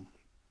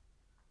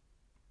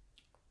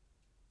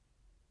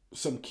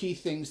some key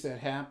things that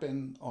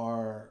happen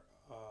are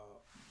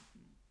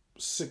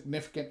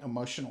significant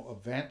emotional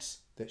events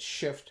that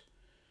shift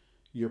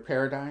your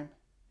paradigm,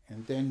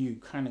 and then you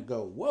kind of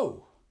go,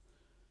 whoa,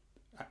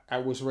 I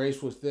was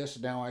raised with this,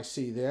 now I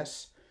see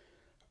this.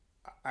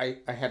 I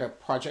had a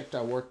project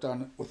I worked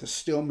on with a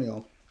steel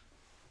mill,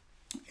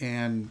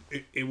 and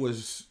I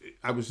was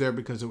there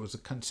because it was a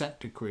consent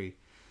decree.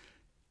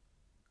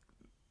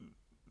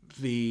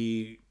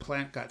 The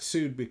plant got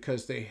sued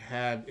because they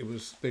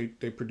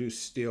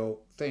produced steel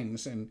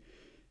things, and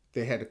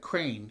they had a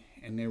crane,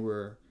 and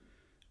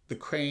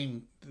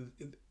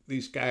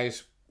these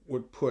guys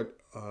would put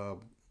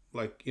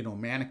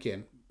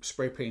mannequin,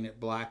 spray paint it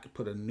black,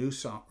 put a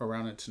noose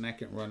around its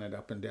neck and run it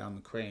up and down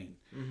the crane.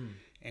 Mm-hmm.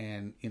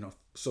 And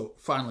so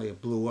finally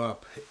it blew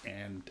up,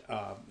 and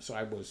so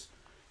I was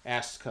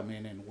asked to come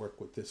in and work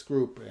with this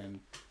group,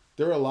 and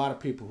there were a lot of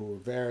people who were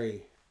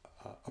very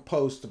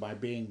opposed to my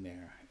being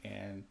there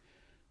and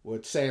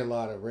would say a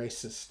lot of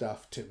racist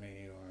stuff to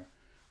me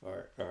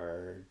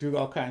or do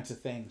all kinds of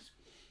things.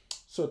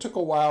 So it took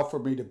a while for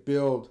me to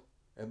build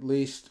at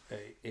least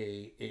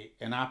a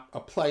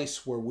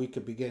place where we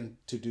could begin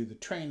to do the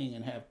training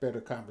and have better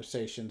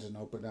conversations and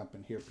open up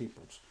and hear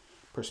people's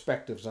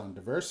perspectives on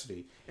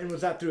diversity. And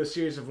was that through a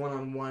series of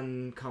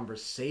one-on-one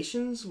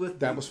conversations with?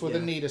 That was for the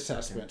need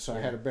assessment, okay. So I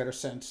had a better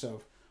sense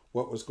of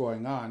what was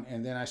going on,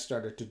 and then I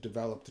started to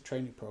develop the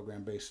training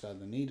program based on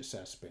the need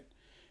assessment,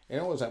 and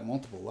it was at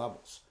multiple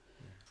levels.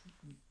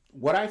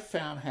 What I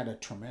found had a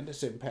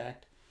tremendous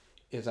impact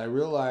is I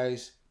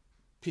realized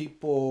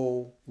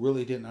people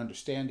really didn't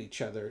understand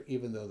each other,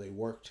 even though they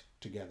worked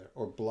together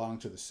or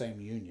belonged to the same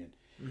union.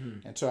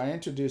 Mm-hmm. And so I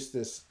introduced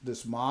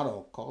this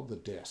model called the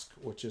DISC,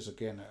 which is,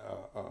 again,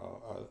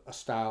 a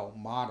style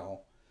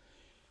model.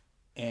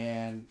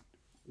 And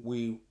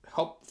we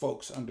help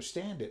folks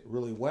understand it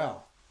really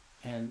well.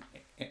 And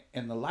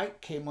the light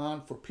came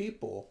on for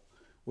people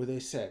where they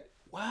said,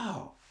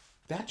 wow,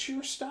 that's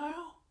your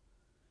style?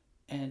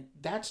 And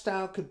that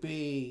style could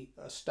be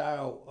a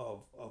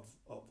style of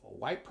a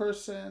white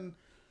person,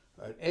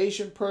 an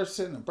Asian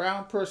person, a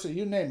brown person,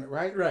 you name it,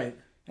 right? Right.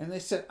 And they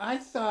said, I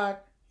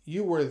thought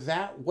you were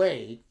that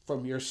way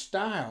from your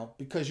style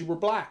because you were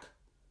black.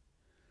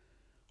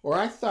 Or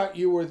I thought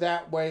you were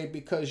that way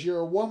because you're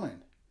a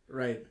woman.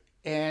 Right.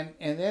 And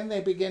then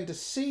they began to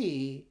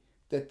see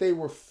that they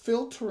were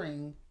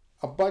filtering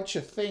a bunch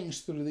of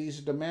things through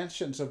these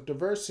dimensions of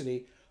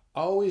diversity,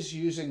 always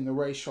using the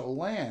racial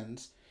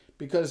lens,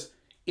 because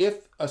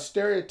if a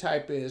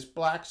stereotype is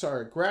blacks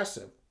are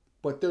aggressive,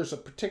 but there's a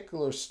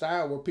particular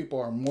style where people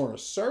are more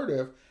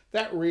assertive,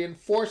 that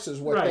reinforces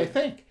what they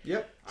think.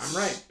 Yep, I'm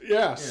right.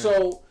 Yeah.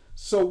 So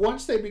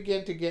once they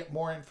begin to get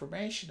more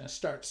information and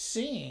start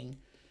seeing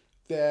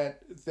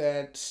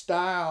that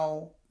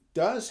style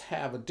does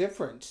have a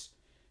difference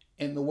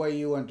in the way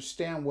you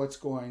understand what's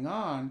going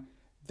on,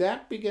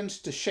 that begins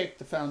to shake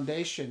the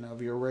foundation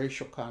of your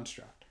racial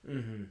construct.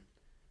 Mm-hmm.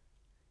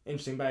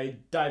 Interesting. By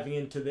diving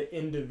into the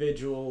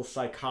individual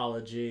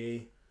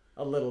psychology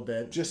a little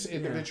bit. Just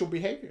individual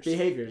behaviors.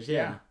 Behaviors,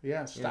 yeah.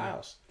 Yeah,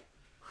 styles.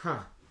 Huh.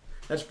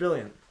 That's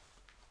brilliant.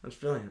 That's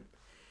brilliant.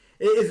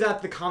 Is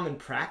that the common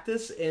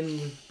practice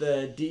in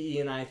the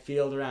DE&I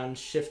field around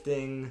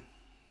shifting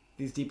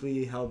these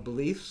deeply held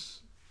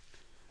beliefs?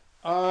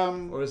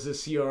 Or is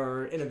this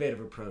your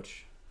innovative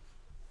approach?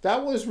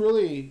 That was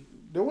really...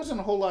 There wasn't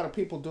a whole lot of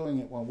people doing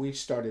it when we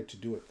started to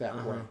do it that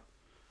way.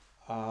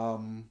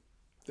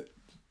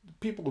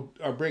 People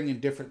are bringing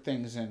different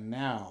things in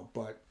now,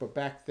 but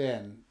back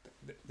then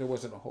there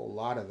wasn't a whole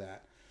lot of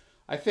that.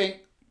 I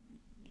think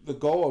the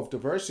goal of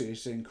diversity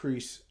is to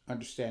increase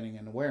understanding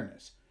and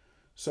awareness.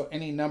 So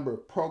any number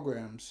of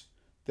programs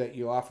that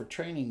you offer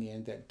training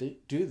in that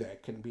do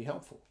that can be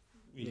helpful.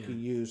 You can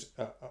use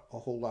a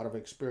whole lot of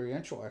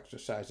experiential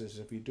exercises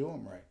if you do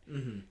them right.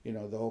 Mm-hmm. You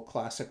know, the old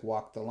classic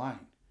walk the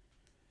line.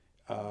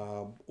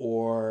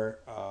 Or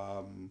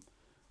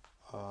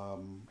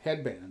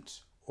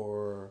headbands,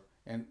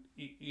 and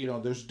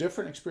there's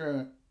different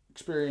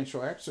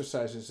experiential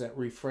exercises that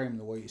reframe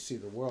the way you see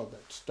the world,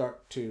 that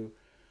start to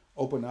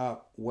open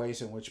up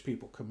ways in which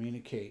people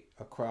communicate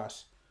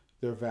across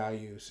their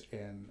values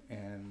and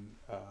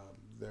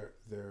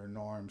their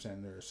norms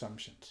and their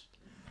assumptions.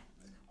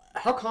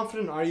 How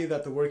confident are you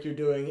that the work you're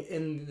doing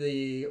in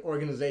the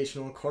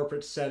organizational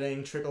corporate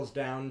setting trickles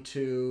down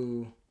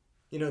to,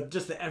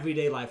 just the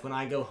everyday life? When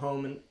I go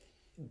home, and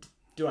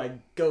do I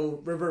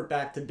revert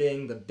back to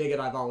being the bigot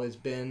I've always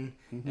been,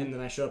 mm-hmm. and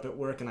then I show up at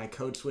work and I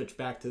code switch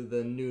back to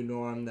the new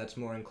norm that's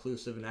more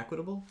inclusive and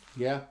equitable?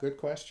 Yeah, good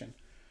question.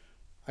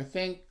 I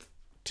think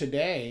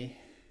today,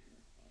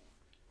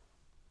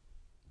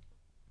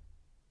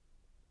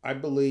 I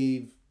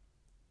believe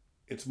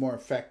it's more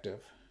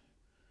effective.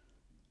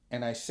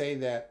 And I say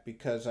that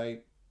because I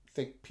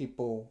think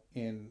people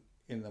in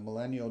the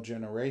millennial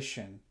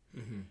generation,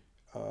 mm-hmm.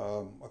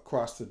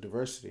 Across the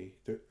diversity,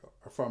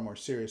 are far more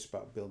serious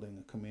about building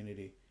a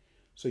community.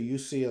 So you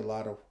see a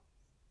lot of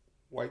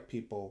white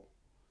people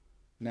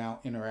now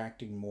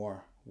interacting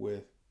more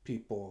with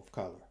people of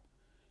color.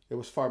 It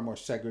was far more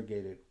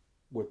segregated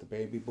with the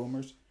baby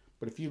boomers.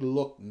 But if you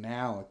look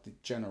now at the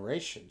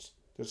generations,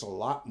 there's a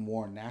lot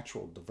more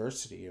natural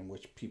diversity in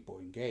which people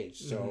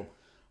engage. So mm-hmm.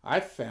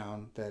 I've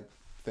found that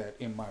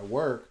in my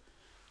work,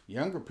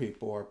 younger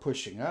people are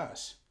pushing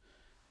us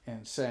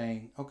and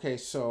saying, okay,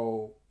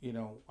 so,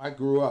 I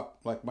grew up,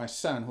 like my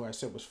son, who I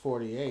said was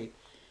 48,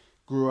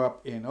 grew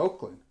up in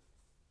Oakland.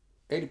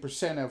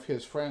 80% of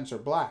his friends are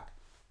black.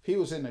 If he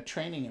was in a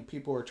training and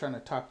people were trying to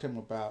talk to him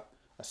about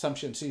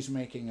assumptions he's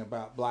making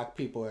about black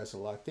people as a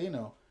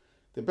Latino,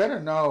 they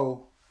better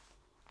know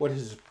what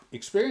his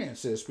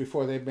experience is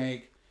before they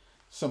make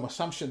some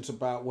assumptions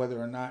about whether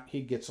or not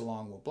he gets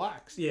along with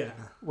blacks. Yeah.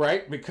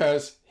 Right?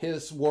 Because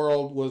his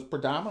world was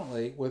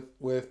predominantly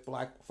with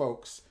black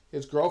folks.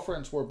 His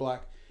girlfriends were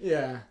black.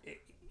 Yeah.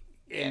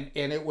 And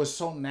it was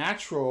so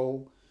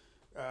natural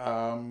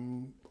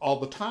all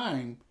the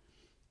time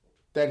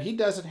that he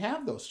doesn't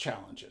have those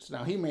challenges.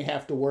 Now, he may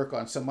have to work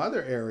on some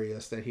other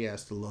areas that he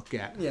has to look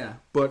at. Yeah.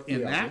 But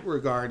in that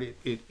regard,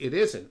 it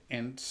isn't.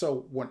 And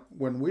so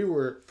when we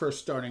were first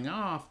starting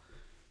off,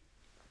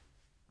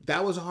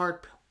 that was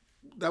hard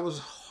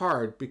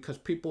because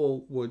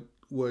people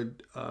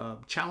would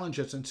challenge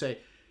us and say,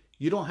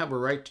 you don't have a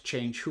right to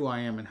change who I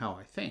am and how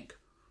I think.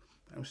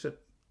 And I said,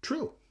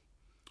 true.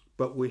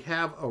 But we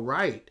have a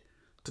right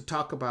to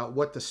talk about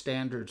what the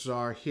standards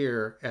are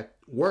here at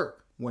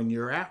work when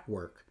you're at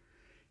work.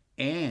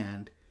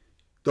 And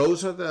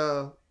those are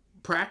the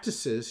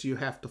practices you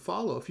have to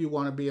follow if you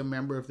want to be a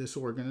member of this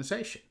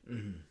organization.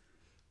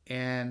 Mm-hmm.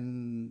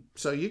 And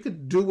so you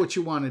could do what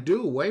you want to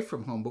do away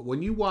from home, but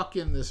when you walk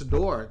in this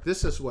door,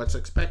 this is what's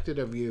expected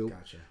of you.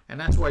 Gotcha. And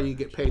that's why you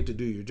get paid to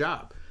do your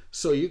job.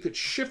 So you could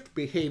shift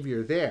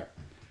behavior there.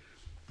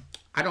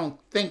 I don't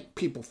think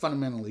people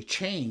fundamentally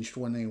changed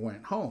when they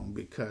went home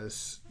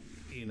because,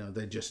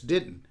 they just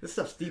didn't. This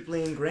stuff's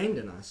deeply ingrained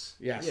in us.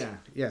 Yes. Yeah.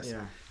 Yes.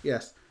 Yeah.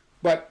 Yes.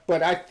 But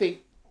I think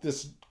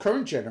this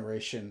current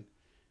generation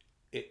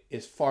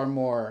is far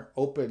more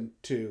open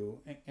to,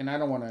 and I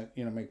don't want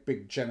to make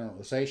big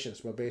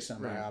generalizations, but based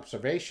on my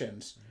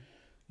observations,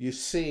 you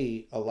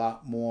see a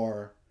lot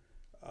more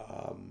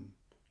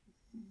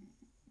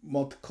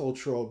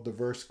multicultural,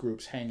 diverse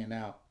groups hanging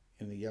out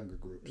in the younger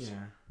groups.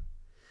 Yeah.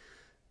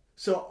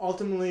 So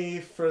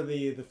ultimately, for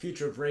the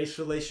future of race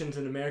relations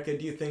in America,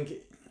 do you think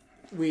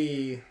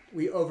we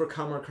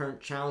overcome our current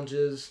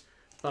challenges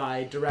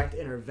by direct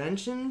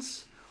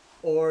interventions,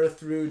 or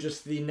through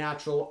just the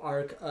natural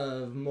arc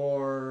of a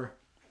more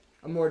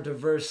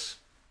diverse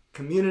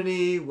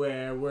community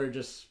where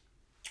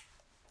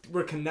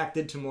we're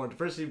connected to more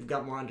diversity, we've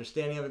got more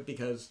understanding of it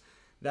because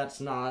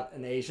that's not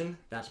an Asian,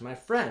 that's my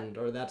friend,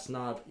 or that's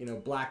not,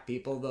 black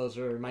people, those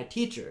are my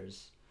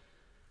teachers.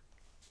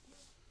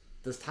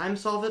 Does time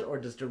solve it, or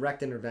does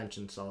direct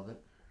intervention solve it?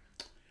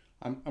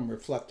 I'm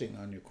reflecting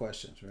on your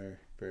questions. Very,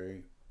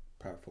 very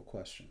powerful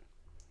question.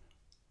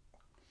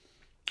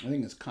 I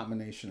think it's a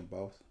combination of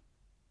both,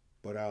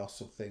 but I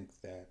also think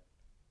that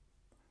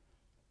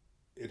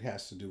it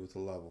has to do with the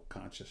level of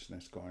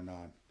consciousness going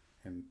on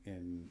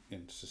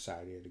in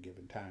society at a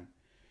given time.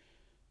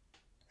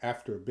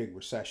 After a big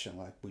recession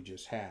like we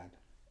just had,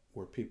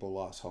 where people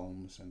lost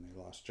homes and they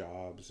lost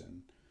jobs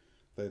and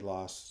they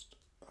lost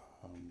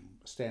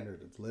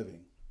standard of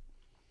living,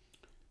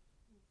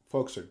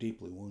 folks are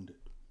deeply wounded.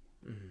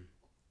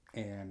 Mm-hmm.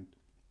 And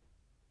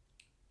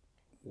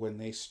when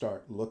they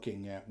start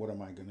looking at what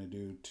am I going to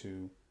do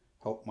to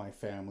help my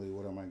family,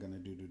 what am I going to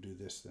do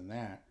this and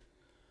that,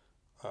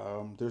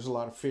 there's a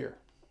lot of fear.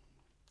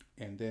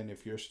 And then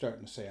if you're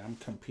starting to say, I'm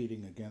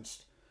competing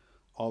against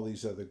all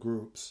these other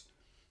groups,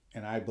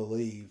 and I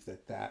believe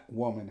that that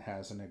woman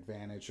has an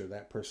advantage or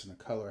that person of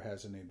color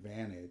has an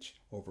advantage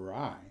over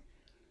I,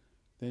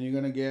 then you're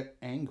going to get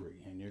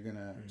angry and you're going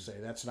to say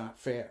that's not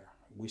fair.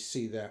 We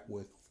see that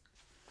with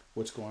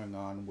what's going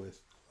on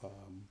with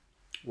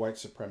white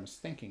supremacist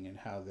thinking and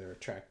how they're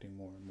attracting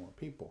more and more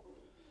people.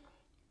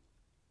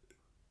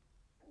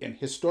 And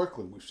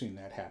historically, we've seen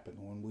that happen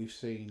when we've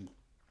seen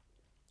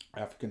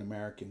African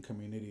American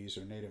communities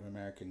or Native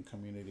American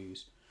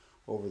communities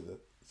over the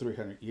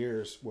 300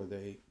 years where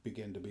they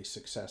begin to be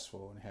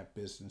successful and have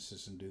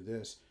businesses and do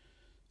this.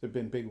 There have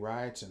been big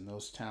riots and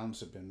those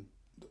towns have been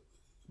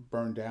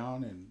burned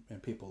down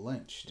and people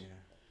lynched. Yeah.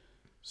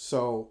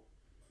 So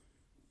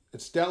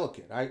it's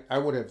delicate. I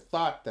would have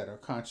thought that our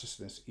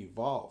consciousness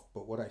evolved,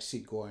 but what I see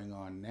going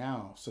on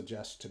now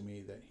suggests to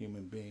me that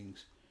human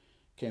beings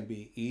can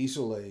be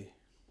easily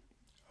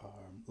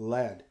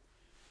led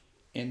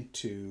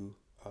into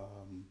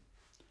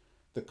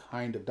the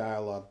kind of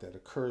dialogue that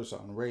occurs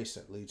on race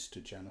that leads to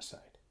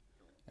genocide.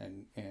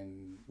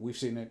 And we've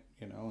seen it,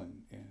 in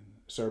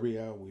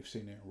Serbia, we've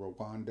seen it in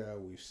Rwanda,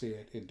 we've seen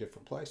it in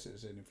different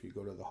places. And if you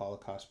go to the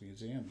Holocaust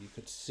Museum, you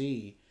could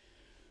see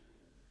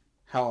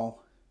how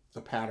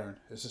the pattern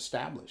is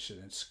established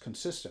and it's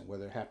consistent.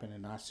 Whether it happened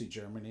in Nazi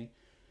Germany,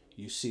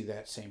 you see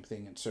that same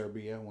thing in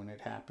Serbia when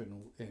it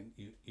happened, and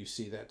you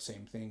see that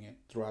same thing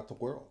throughout the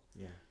world.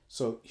 Yeah.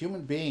 So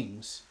human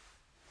beings,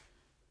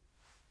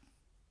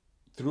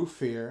 through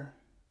fear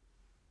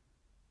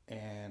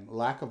and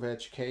lack of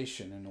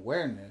education and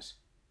awareness,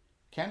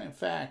 can in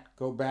fact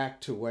go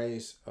back to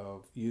ways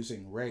of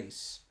using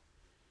race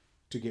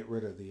to get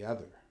rid of the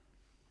other,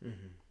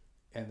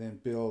 and then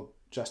build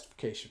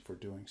justification for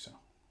doing so.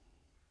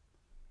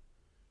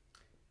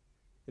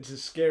 It's a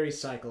scary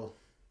cycle,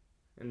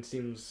 and it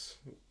seems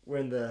we're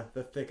in the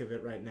thick of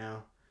it right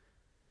now.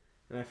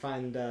 And I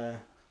find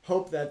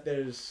hope that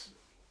there's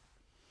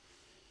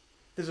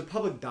a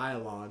public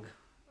dialogue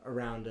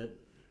around it,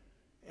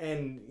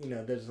 and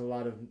there's a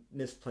lot of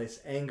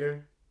misplaced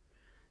anger,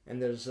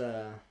 and there's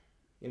the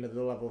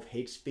level of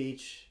hate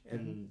speech,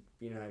 and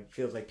it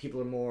feels like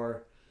people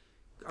are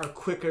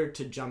quicker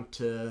to jump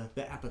to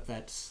the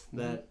epithets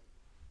that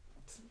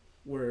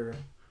were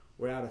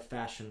out of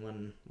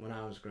fashion when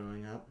I was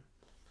growing up.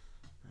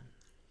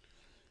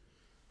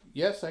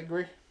 Yes, I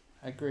agree.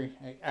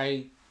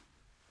 I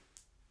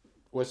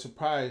was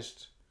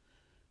surprised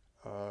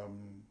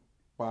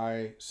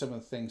by some of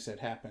the things that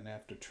happened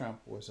after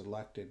Trump was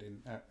elected.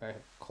 And I have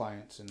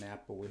clients in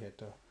Napa. We had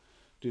to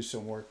do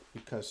some work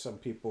because some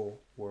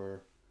people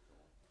were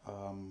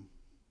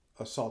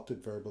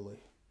assaulted verbally,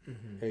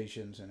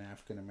 Asians and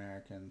African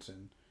Americans,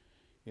 and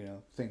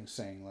things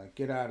saying like,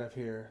 get out of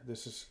here,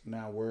 this is,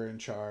 now we're in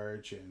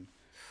charge. And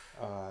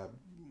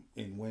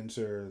in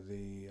Windsor,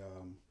 the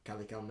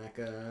Kalikal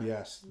Mecca.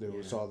 Yes, there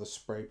was all the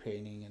spray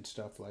painting and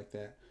stuff like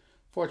that.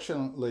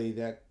 Fortunately,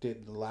 that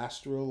didn't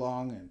last real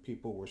long, and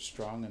people were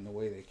strong in the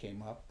way they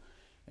came up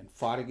and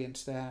fought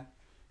against that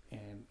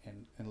and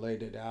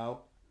laid it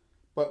out.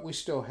 But we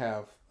still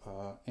have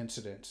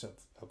incidents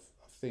of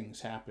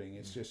things happening.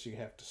 It's just you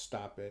have to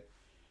stop it,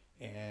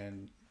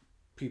 and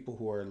people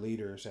who are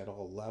leaders at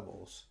all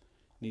levels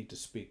need to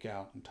speak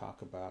out and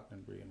talk about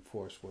and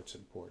reinforce what's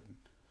important.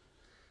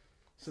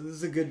 So this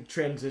is a good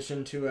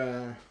transition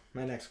to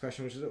my next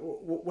question, which is,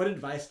 what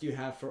advice do you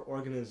have for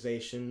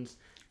organizations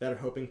that are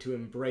hoping to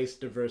embrace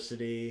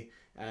diversity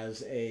as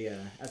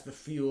the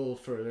fuel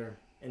for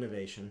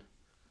innovation?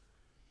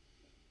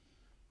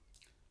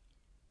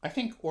 I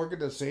think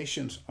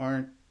organizations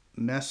aren't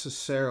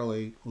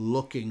necessarily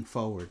looking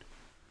forward.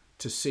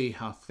 to see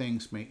how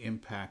things may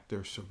impact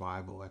their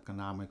survival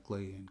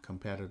economically and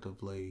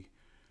competitively.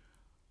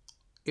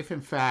 If in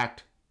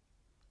fact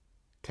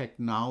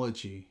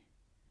technology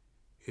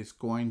is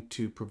going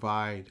to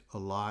provide a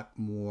lot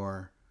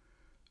more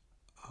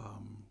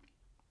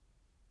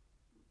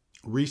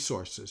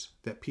resources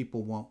that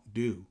people won't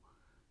do,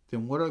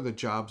 then what are the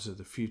jobs of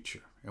the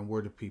future and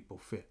where do people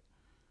fit?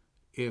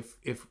 If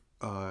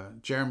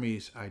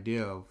Jeremy's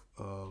idea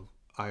of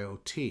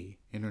IoT,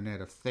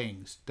 Internet of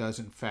Things, does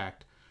in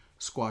fact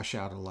squash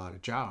out a lot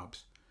of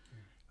jobs,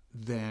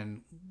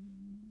 then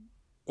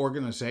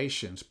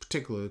organizations,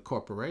 particularly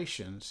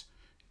corporations,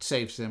 it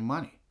saves them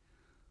money.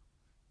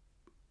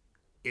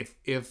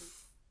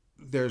 If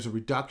there's a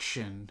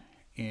reduction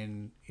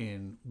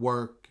in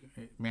work,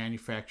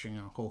 manufacturing,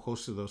 and a whole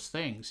host of those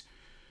things,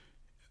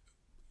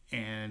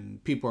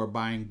 and people are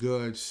buying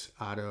goods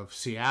out of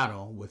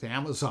Seattle with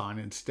Amazon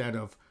instead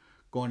of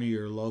going to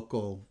your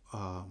local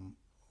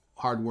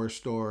hardware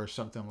store or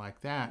something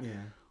like that,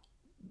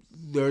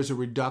 there's a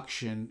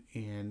reduction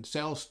in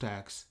sales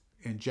tax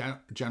and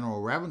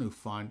general revenue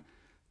fund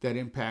that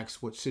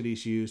impacts what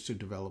cities use to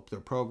develop their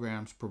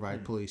programs,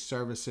 provide police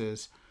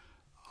services,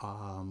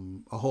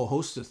 a whole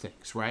host of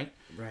things, right?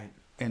 Right.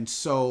 And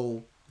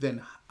so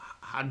then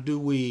how do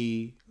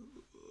we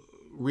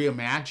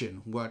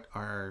reimagine what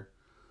our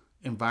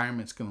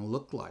environment's going to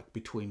look like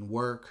between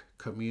work,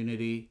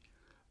 community?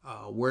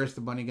 Where's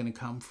the money going to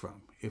come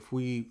from? If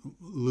we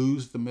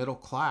lose the middle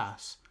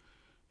class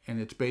and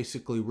it's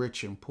basically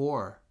rich and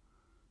poor,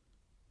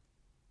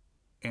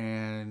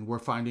 and we're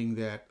finding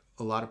that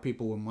a lot of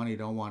people with money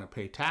don't want to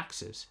pay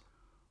taxes,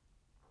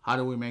 how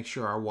do we make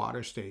sure our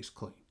water stays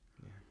clean?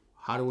 Yeah.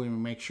 How do we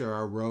make sure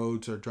our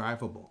roads are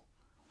drivable?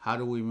 How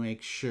do we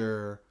make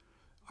sure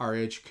our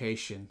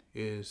education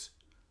is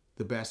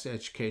the best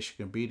education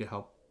can be to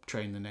help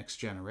train the next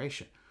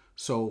generation?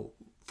 So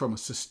from a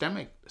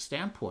systemic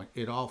standpoint,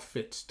 it all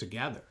fits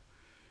together.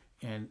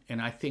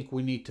 And I think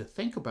we need to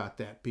think about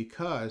that,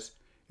 because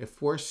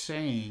if we're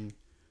saying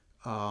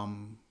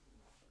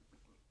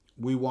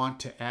we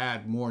want to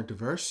add more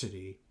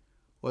diversity,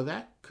 well,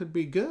 that could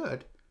be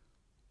good,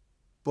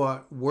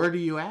 but where do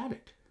you add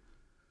it?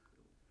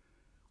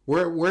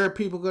 Where are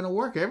people going to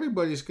work?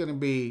 Everybody's going to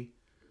be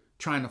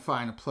trying to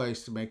find a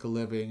place to make a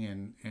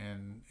living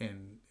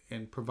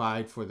and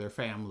provide for their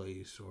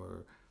families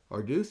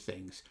or do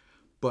things.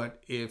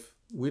 But if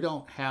we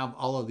don't have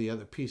all of the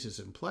other pieces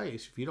in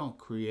place, if you don't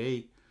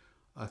create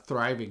a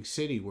thriving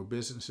city where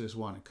businesses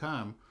want to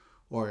come,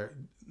 or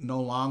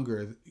no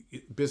longer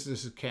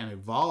businesses can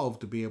evolve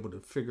to be able to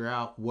figure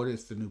out what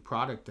is the new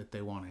product that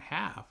they want to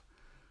have,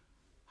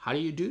 how do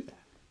you do that?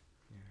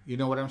 Yeah. You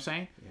know what I'm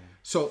saying? Yeah.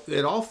 So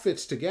it all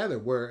fits together,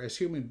 where as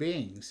human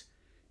beings,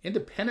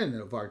 independent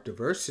of our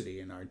diversity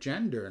and our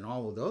gender and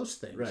all of those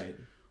things, right,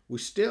 we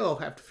still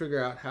have to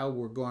figure out how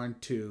we're going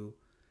to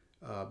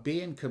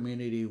be in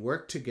community,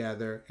 work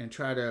together, and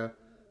try to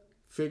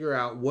figure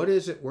out what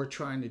is it we're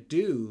trying to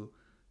do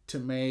to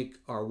make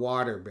our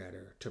water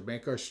better, to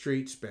make our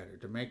streets better,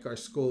 to make our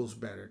schools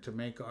better, to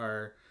make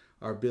our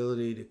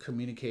ability to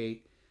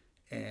communicate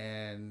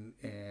and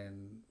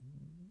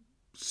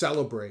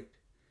celebrate.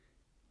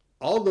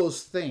 All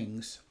those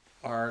things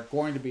are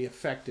going to be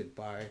affected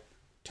by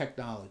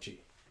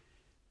technology.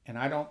 And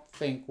I don't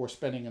think we're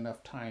spending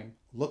enough time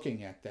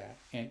looking at that.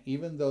 And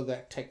even though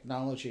that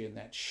technology and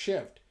that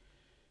shift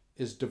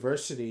is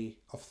diversity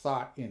of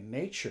thought in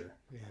nature,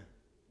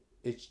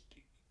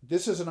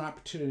 this is an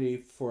opportunity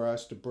for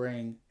us to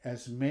bring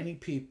as many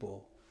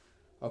people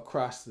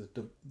across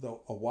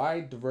a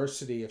wide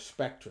diversity of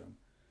spectrum,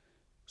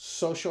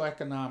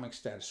 socioeconomic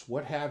status,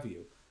 what have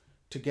you,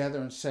 together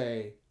and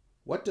say,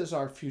 what does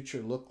our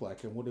future look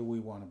like and what do we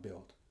want to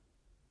build?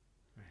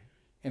 Right.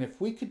 And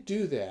if we could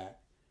do that,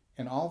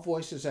 and all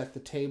voices at the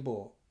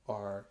table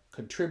are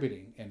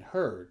contributing and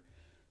heard,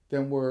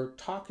 then we're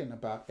talking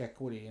about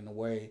equity in a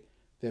way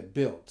that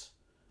builds.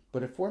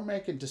 But if we're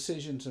making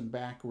decisions in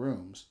back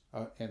rooms,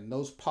 and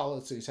those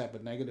policies have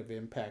a negative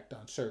impact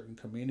on certain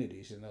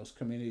communities, and those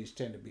communities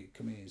tend to be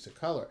communities of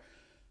color,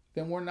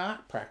 then we're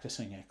not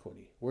practicing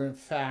equity. We're in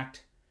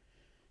fact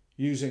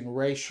using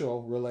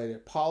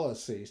racial-related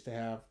policies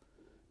to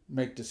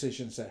make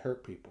decisions that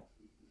hurt people.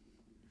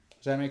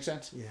 Does that make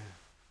sense? Yeah.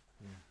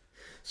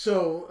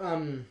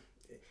 So,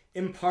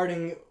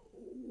 imparting,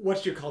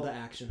 what's your call to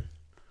action?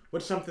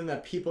 What's something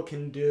that people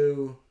can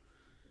do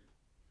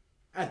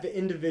at the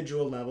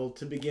individual level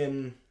to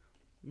begin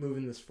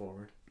moving this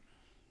forward?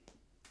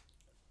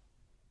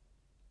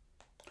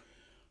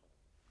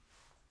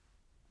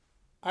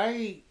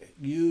 I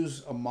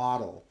use a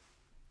model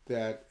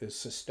that is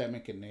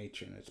systemic in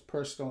nature, and it's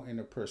personal,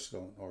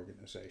 interpersonal, and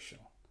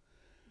organizational.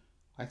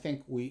 I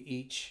think we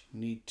each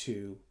need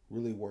to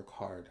really work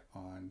hard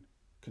on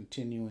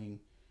continuing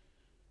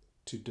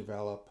to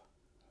develop,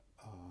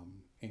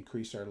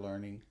 increase our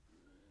learning,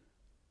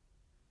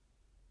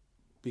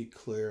 be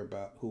clear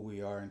about who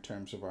we are in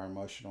terms of our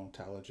emotional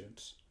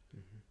intelligence,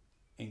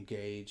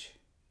 engage.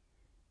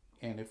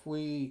 And if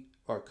we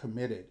are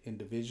committed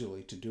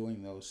individually to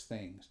doing those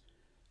things,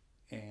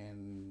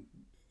 and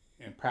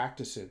and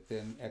practice it,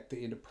 then at the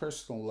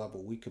interpersonal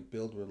level, we could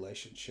build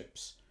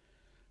relationships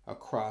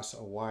across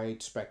a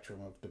wide spectrum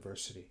of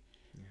diversity,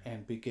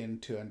 and begin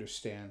to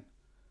understand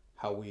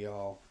how we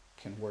all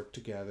can work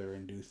together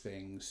and do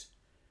things,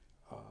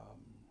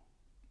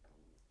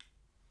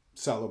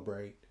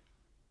 celebrate,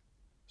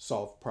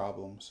 solve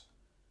problems.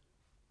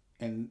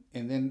 And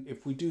then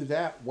if we do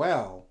that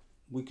well,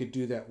 we could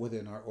do that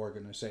within our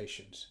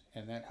organizations,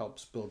 and that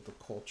helps build the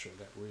culture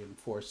that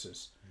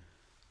reinforces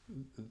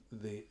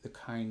the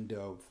kind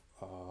of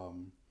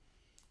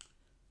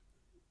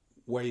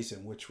ways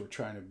in which we're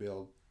trying to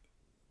build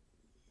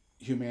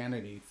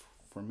humanity,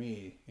 for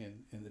me,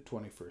 in the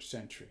 21st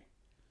century.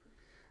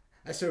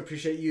 I so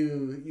appreciate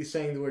you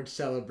saying the word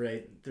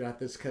celebrate throughout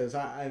this, because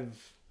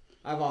I've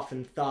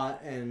often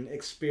thought and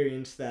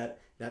experienced that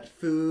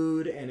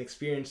food and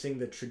experiencing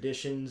the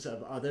traditions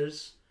of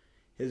others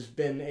has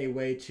been a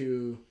way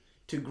to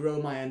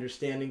grow my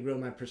understanding, grow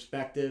my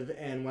perspective,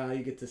 and while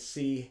you get to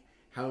see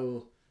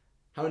how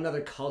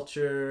another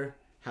culture,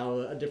 how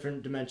a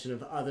different dimension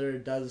of other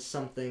does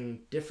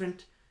something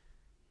different,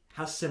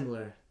 how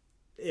similar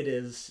it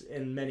is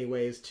in many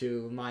ways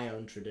to my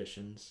own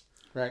traditions.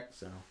 Right.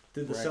 So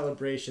through the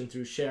celebration,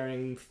 through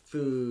sharing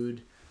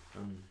food.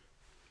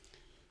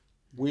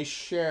 We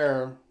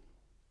share,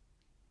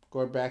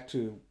 going back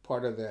to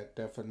part of that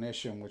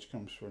definition, which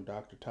comes from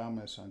Dr.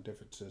 Thomas on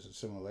differences and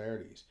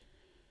similarities,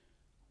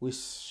 we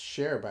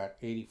share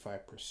about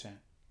 85%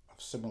 of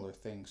similar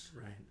things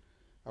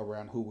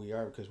around who we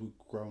are, because we've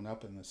grown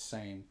up in the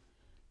same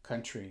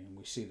country and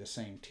we see the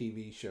same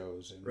TV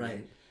shows,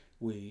 and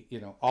we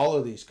all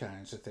of these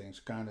kinds of things,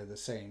 gone to the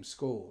same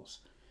schools.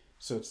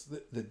 So it's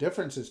the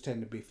differences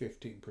tend to be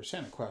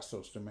 15% across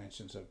those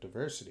dimensions of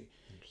diversity.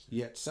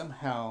 Yet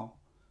somehow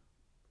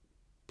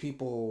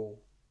people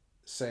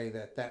say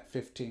that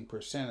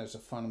 15% is a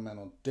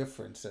fundamental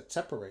difference that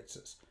separates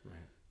us. Right.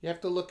 You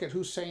have to look at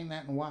who's saying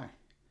that and why.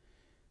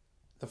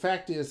 The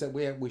fact is that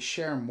we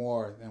share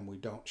more than we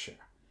don't share.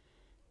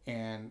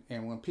 And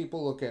when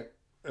people look at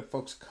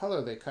folks of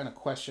color, they kind of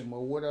question,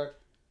 well,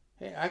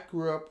 hey, I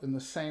grew up in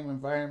the same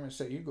environments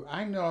that you grew.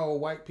 I know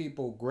white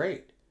people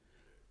great.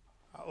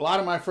 A lot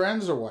of my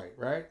friends are white,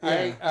 right?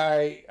 Yeah.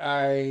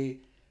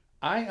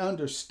 I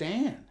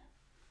understand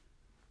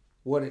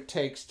what it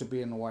takes to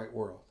be in the white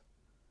world.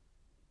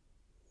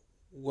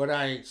 What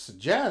I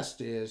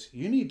suggest is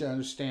you need to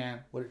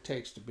understand what it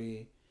takes to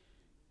be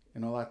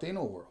in a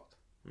Latino world,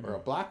 or a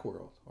black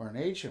world, or an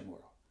Asian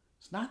world.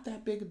 It's not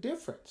that big a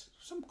difference.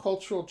 Some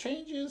cultural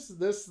changes,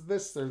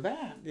 this or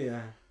that.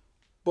 Yeah.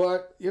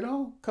 But,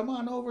 come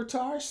on over to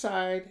our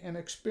side and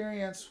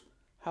experience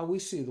how we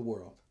see the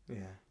world.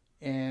 Yeah.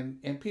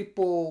 And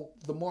people,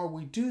 the more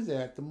we do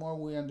that, the more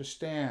we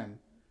understand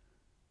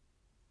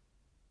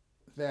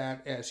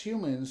that as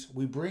humans,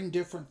 we bring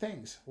different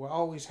things. We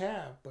always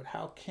have. But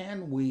how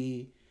can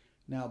we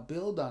now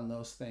build on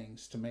those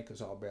things to make us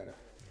all better?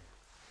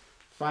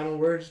 Final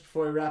words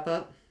before we wrap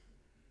up?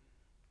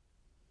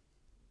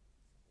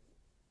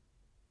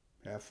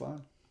 Have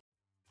fun.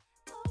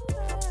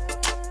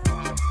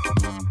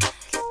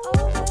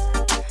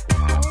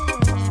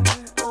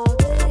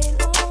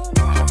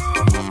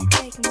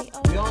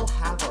 We all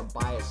have our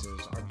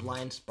biases, our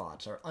blind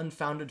spots, our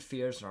unfounded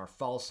fears, and our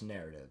false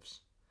narratives.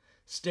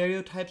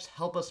 Stereotypes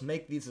help us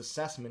make these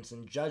assessments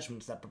and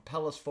judgments that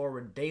propel us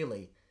forward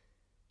daily,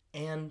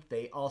 and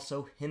they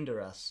also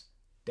hinder us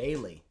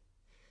daily.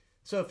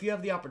 So if you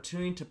have the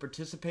opportunity to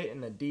participate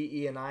in a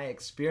DE&I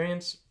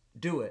experience,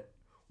 do it.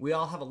 We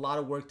all have a lot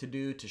of work to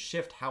do to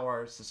shift how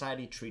our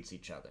society treats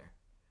each other.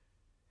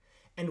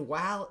 And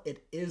while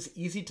it is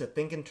easy to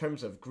think in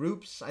terms of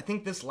groups, I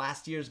think this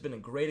last year has been a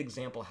great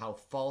example how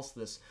false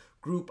this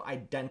group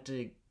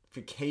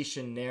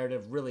identification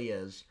narrative really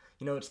is.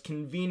 It's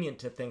convenient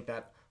to think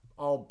that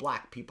all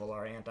black people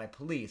are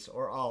anti-police,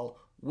 or all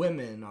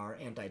women are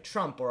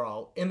anti-Trump, or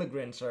all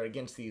immigrants are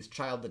against these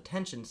child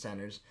detention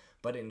centers.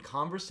 But in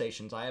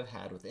conversations I have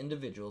had with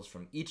individuals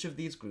from each of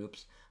these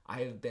groups,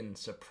 I have been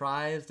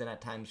surprised and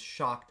at times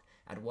shocked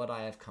at what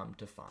I have come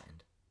to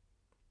find.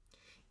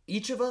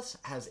 Each of us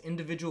has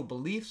individual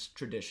beliefs,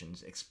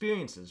 traditions,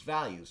 experiences,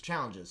 values,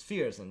 challenges,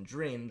 fears, and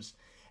dreams,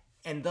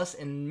 and thus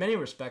in many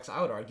respects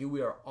I would argue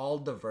we are all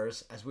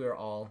diverse as we are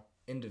all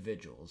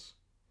individuals.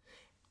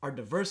 Our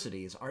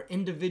diversities, our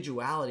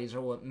individualities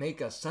are what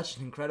make us such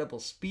an incredible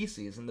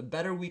species, and the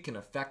better we can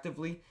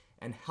effectively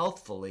and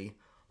healthfully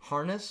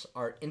harness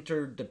our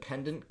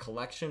interdependent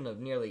collection of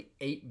nearly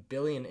 8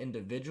 billion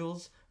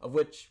individuals, of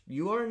which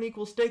you are an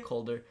equal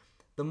stakeholder,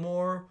 the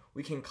more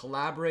we can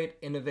collaborate,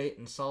 innovate,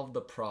 and solve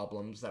the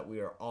problems that we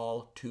are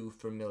all too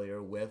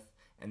familiar with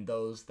and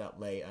those that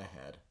lay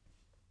ahead.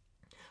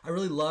 I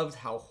really loved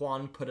how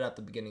Juan put it at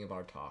the beginning of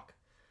our talk.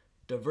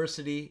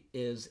 Diversity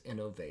is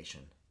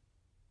innovation.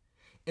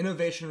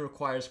 Innovation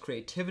requires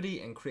creativity,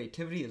 and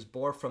creativity is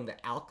born from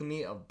the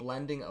alchemy of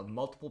blending of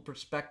multiple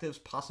perspectives,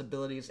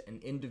 possibilities,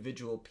 and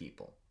individual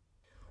people.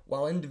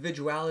 While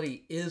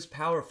individuality is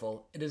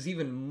powerful, it is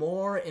even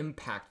more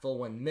impactful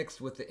when mixed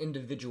with the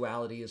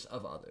individualities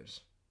of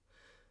others.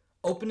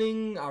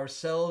 Opening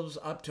ourselves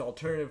up to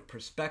alternative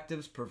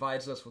perspectives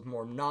provides us with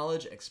more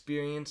knowledge,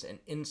 experience, and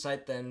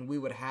insight than we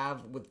would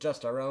have with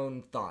just our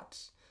own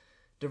thoughts.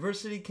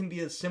 Diversity can be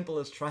as simple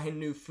as trying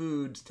new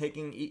foods,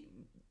 taking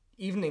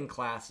evening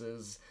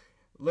classes,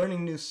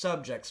 learning new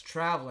subjects,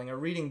 traveling, or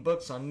reading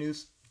books on new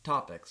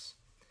topics.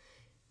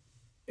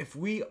 If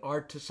we are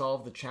to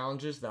solve the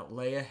challenges that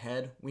lay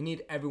ahead, we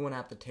need everyone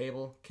at the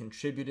table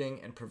contributing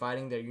and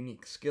providing their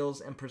unique skills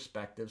and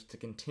perspectives to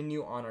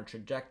continue on our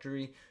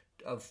trajectory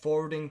of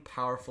forwarding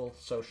powerful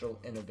social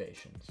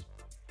innovations.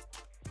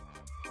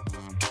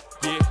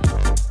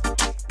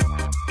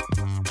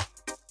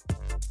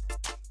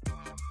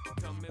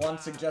 Juan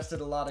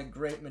suggested a lot of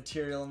great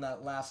material in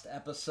that last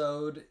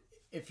episode.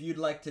 If you'd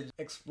like to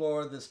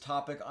explore this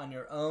topic on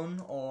your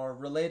own or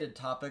related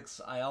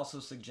topics, I also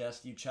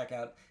suggest you check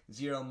out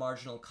Zero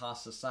Marginal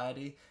Cost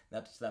Society.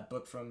 That's that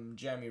book from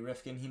Jeremy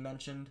Rifkin he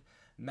mentioned.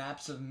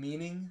 Maps of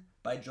Meaning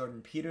by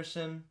Jordan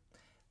Peterson.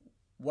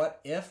 What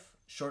If?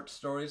 Short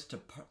Stories to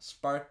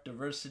Spark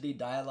Diversity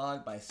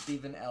Dialogue by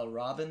Stephen L.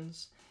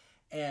 Robbins.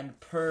 And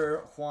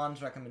per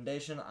Juan's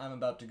recommendation, I'm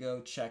about to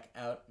go check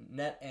out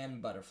Net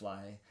and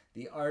Butterfly,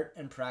 The Art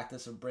and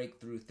Practice of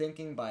Breakthrough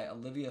Thinking by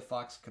Olivia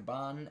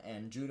Fox-Caban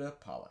and Judah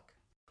Pollock.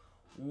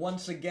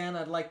 Once again,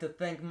 I'd like to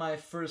thank my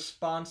first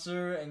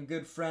sponsor and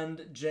good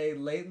friend, Jay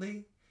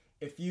Lately.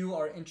 If you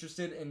are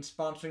interested in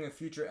sponsoring a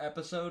future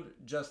episode,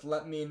 just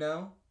let me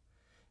know.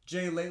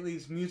 Jay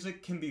Lately's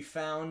music can be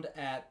found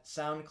at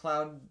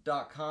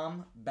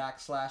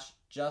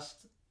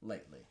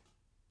soundcloud.com/justlately.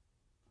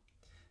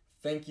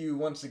 Thank you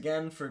once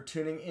again for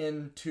tuning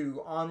in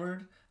to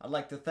Onward. I'd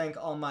like to thank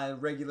all my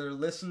regular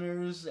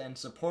listeners and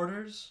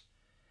supporters.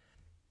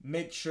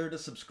 Make sure to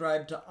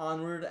subscribe to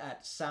Onward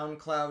at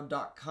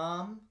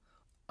soundcloud.com,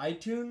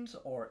 iTunes,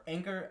 or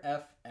Anchor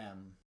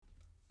FM.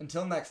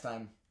 Until next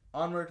time,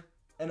 onward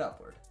and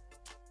upward.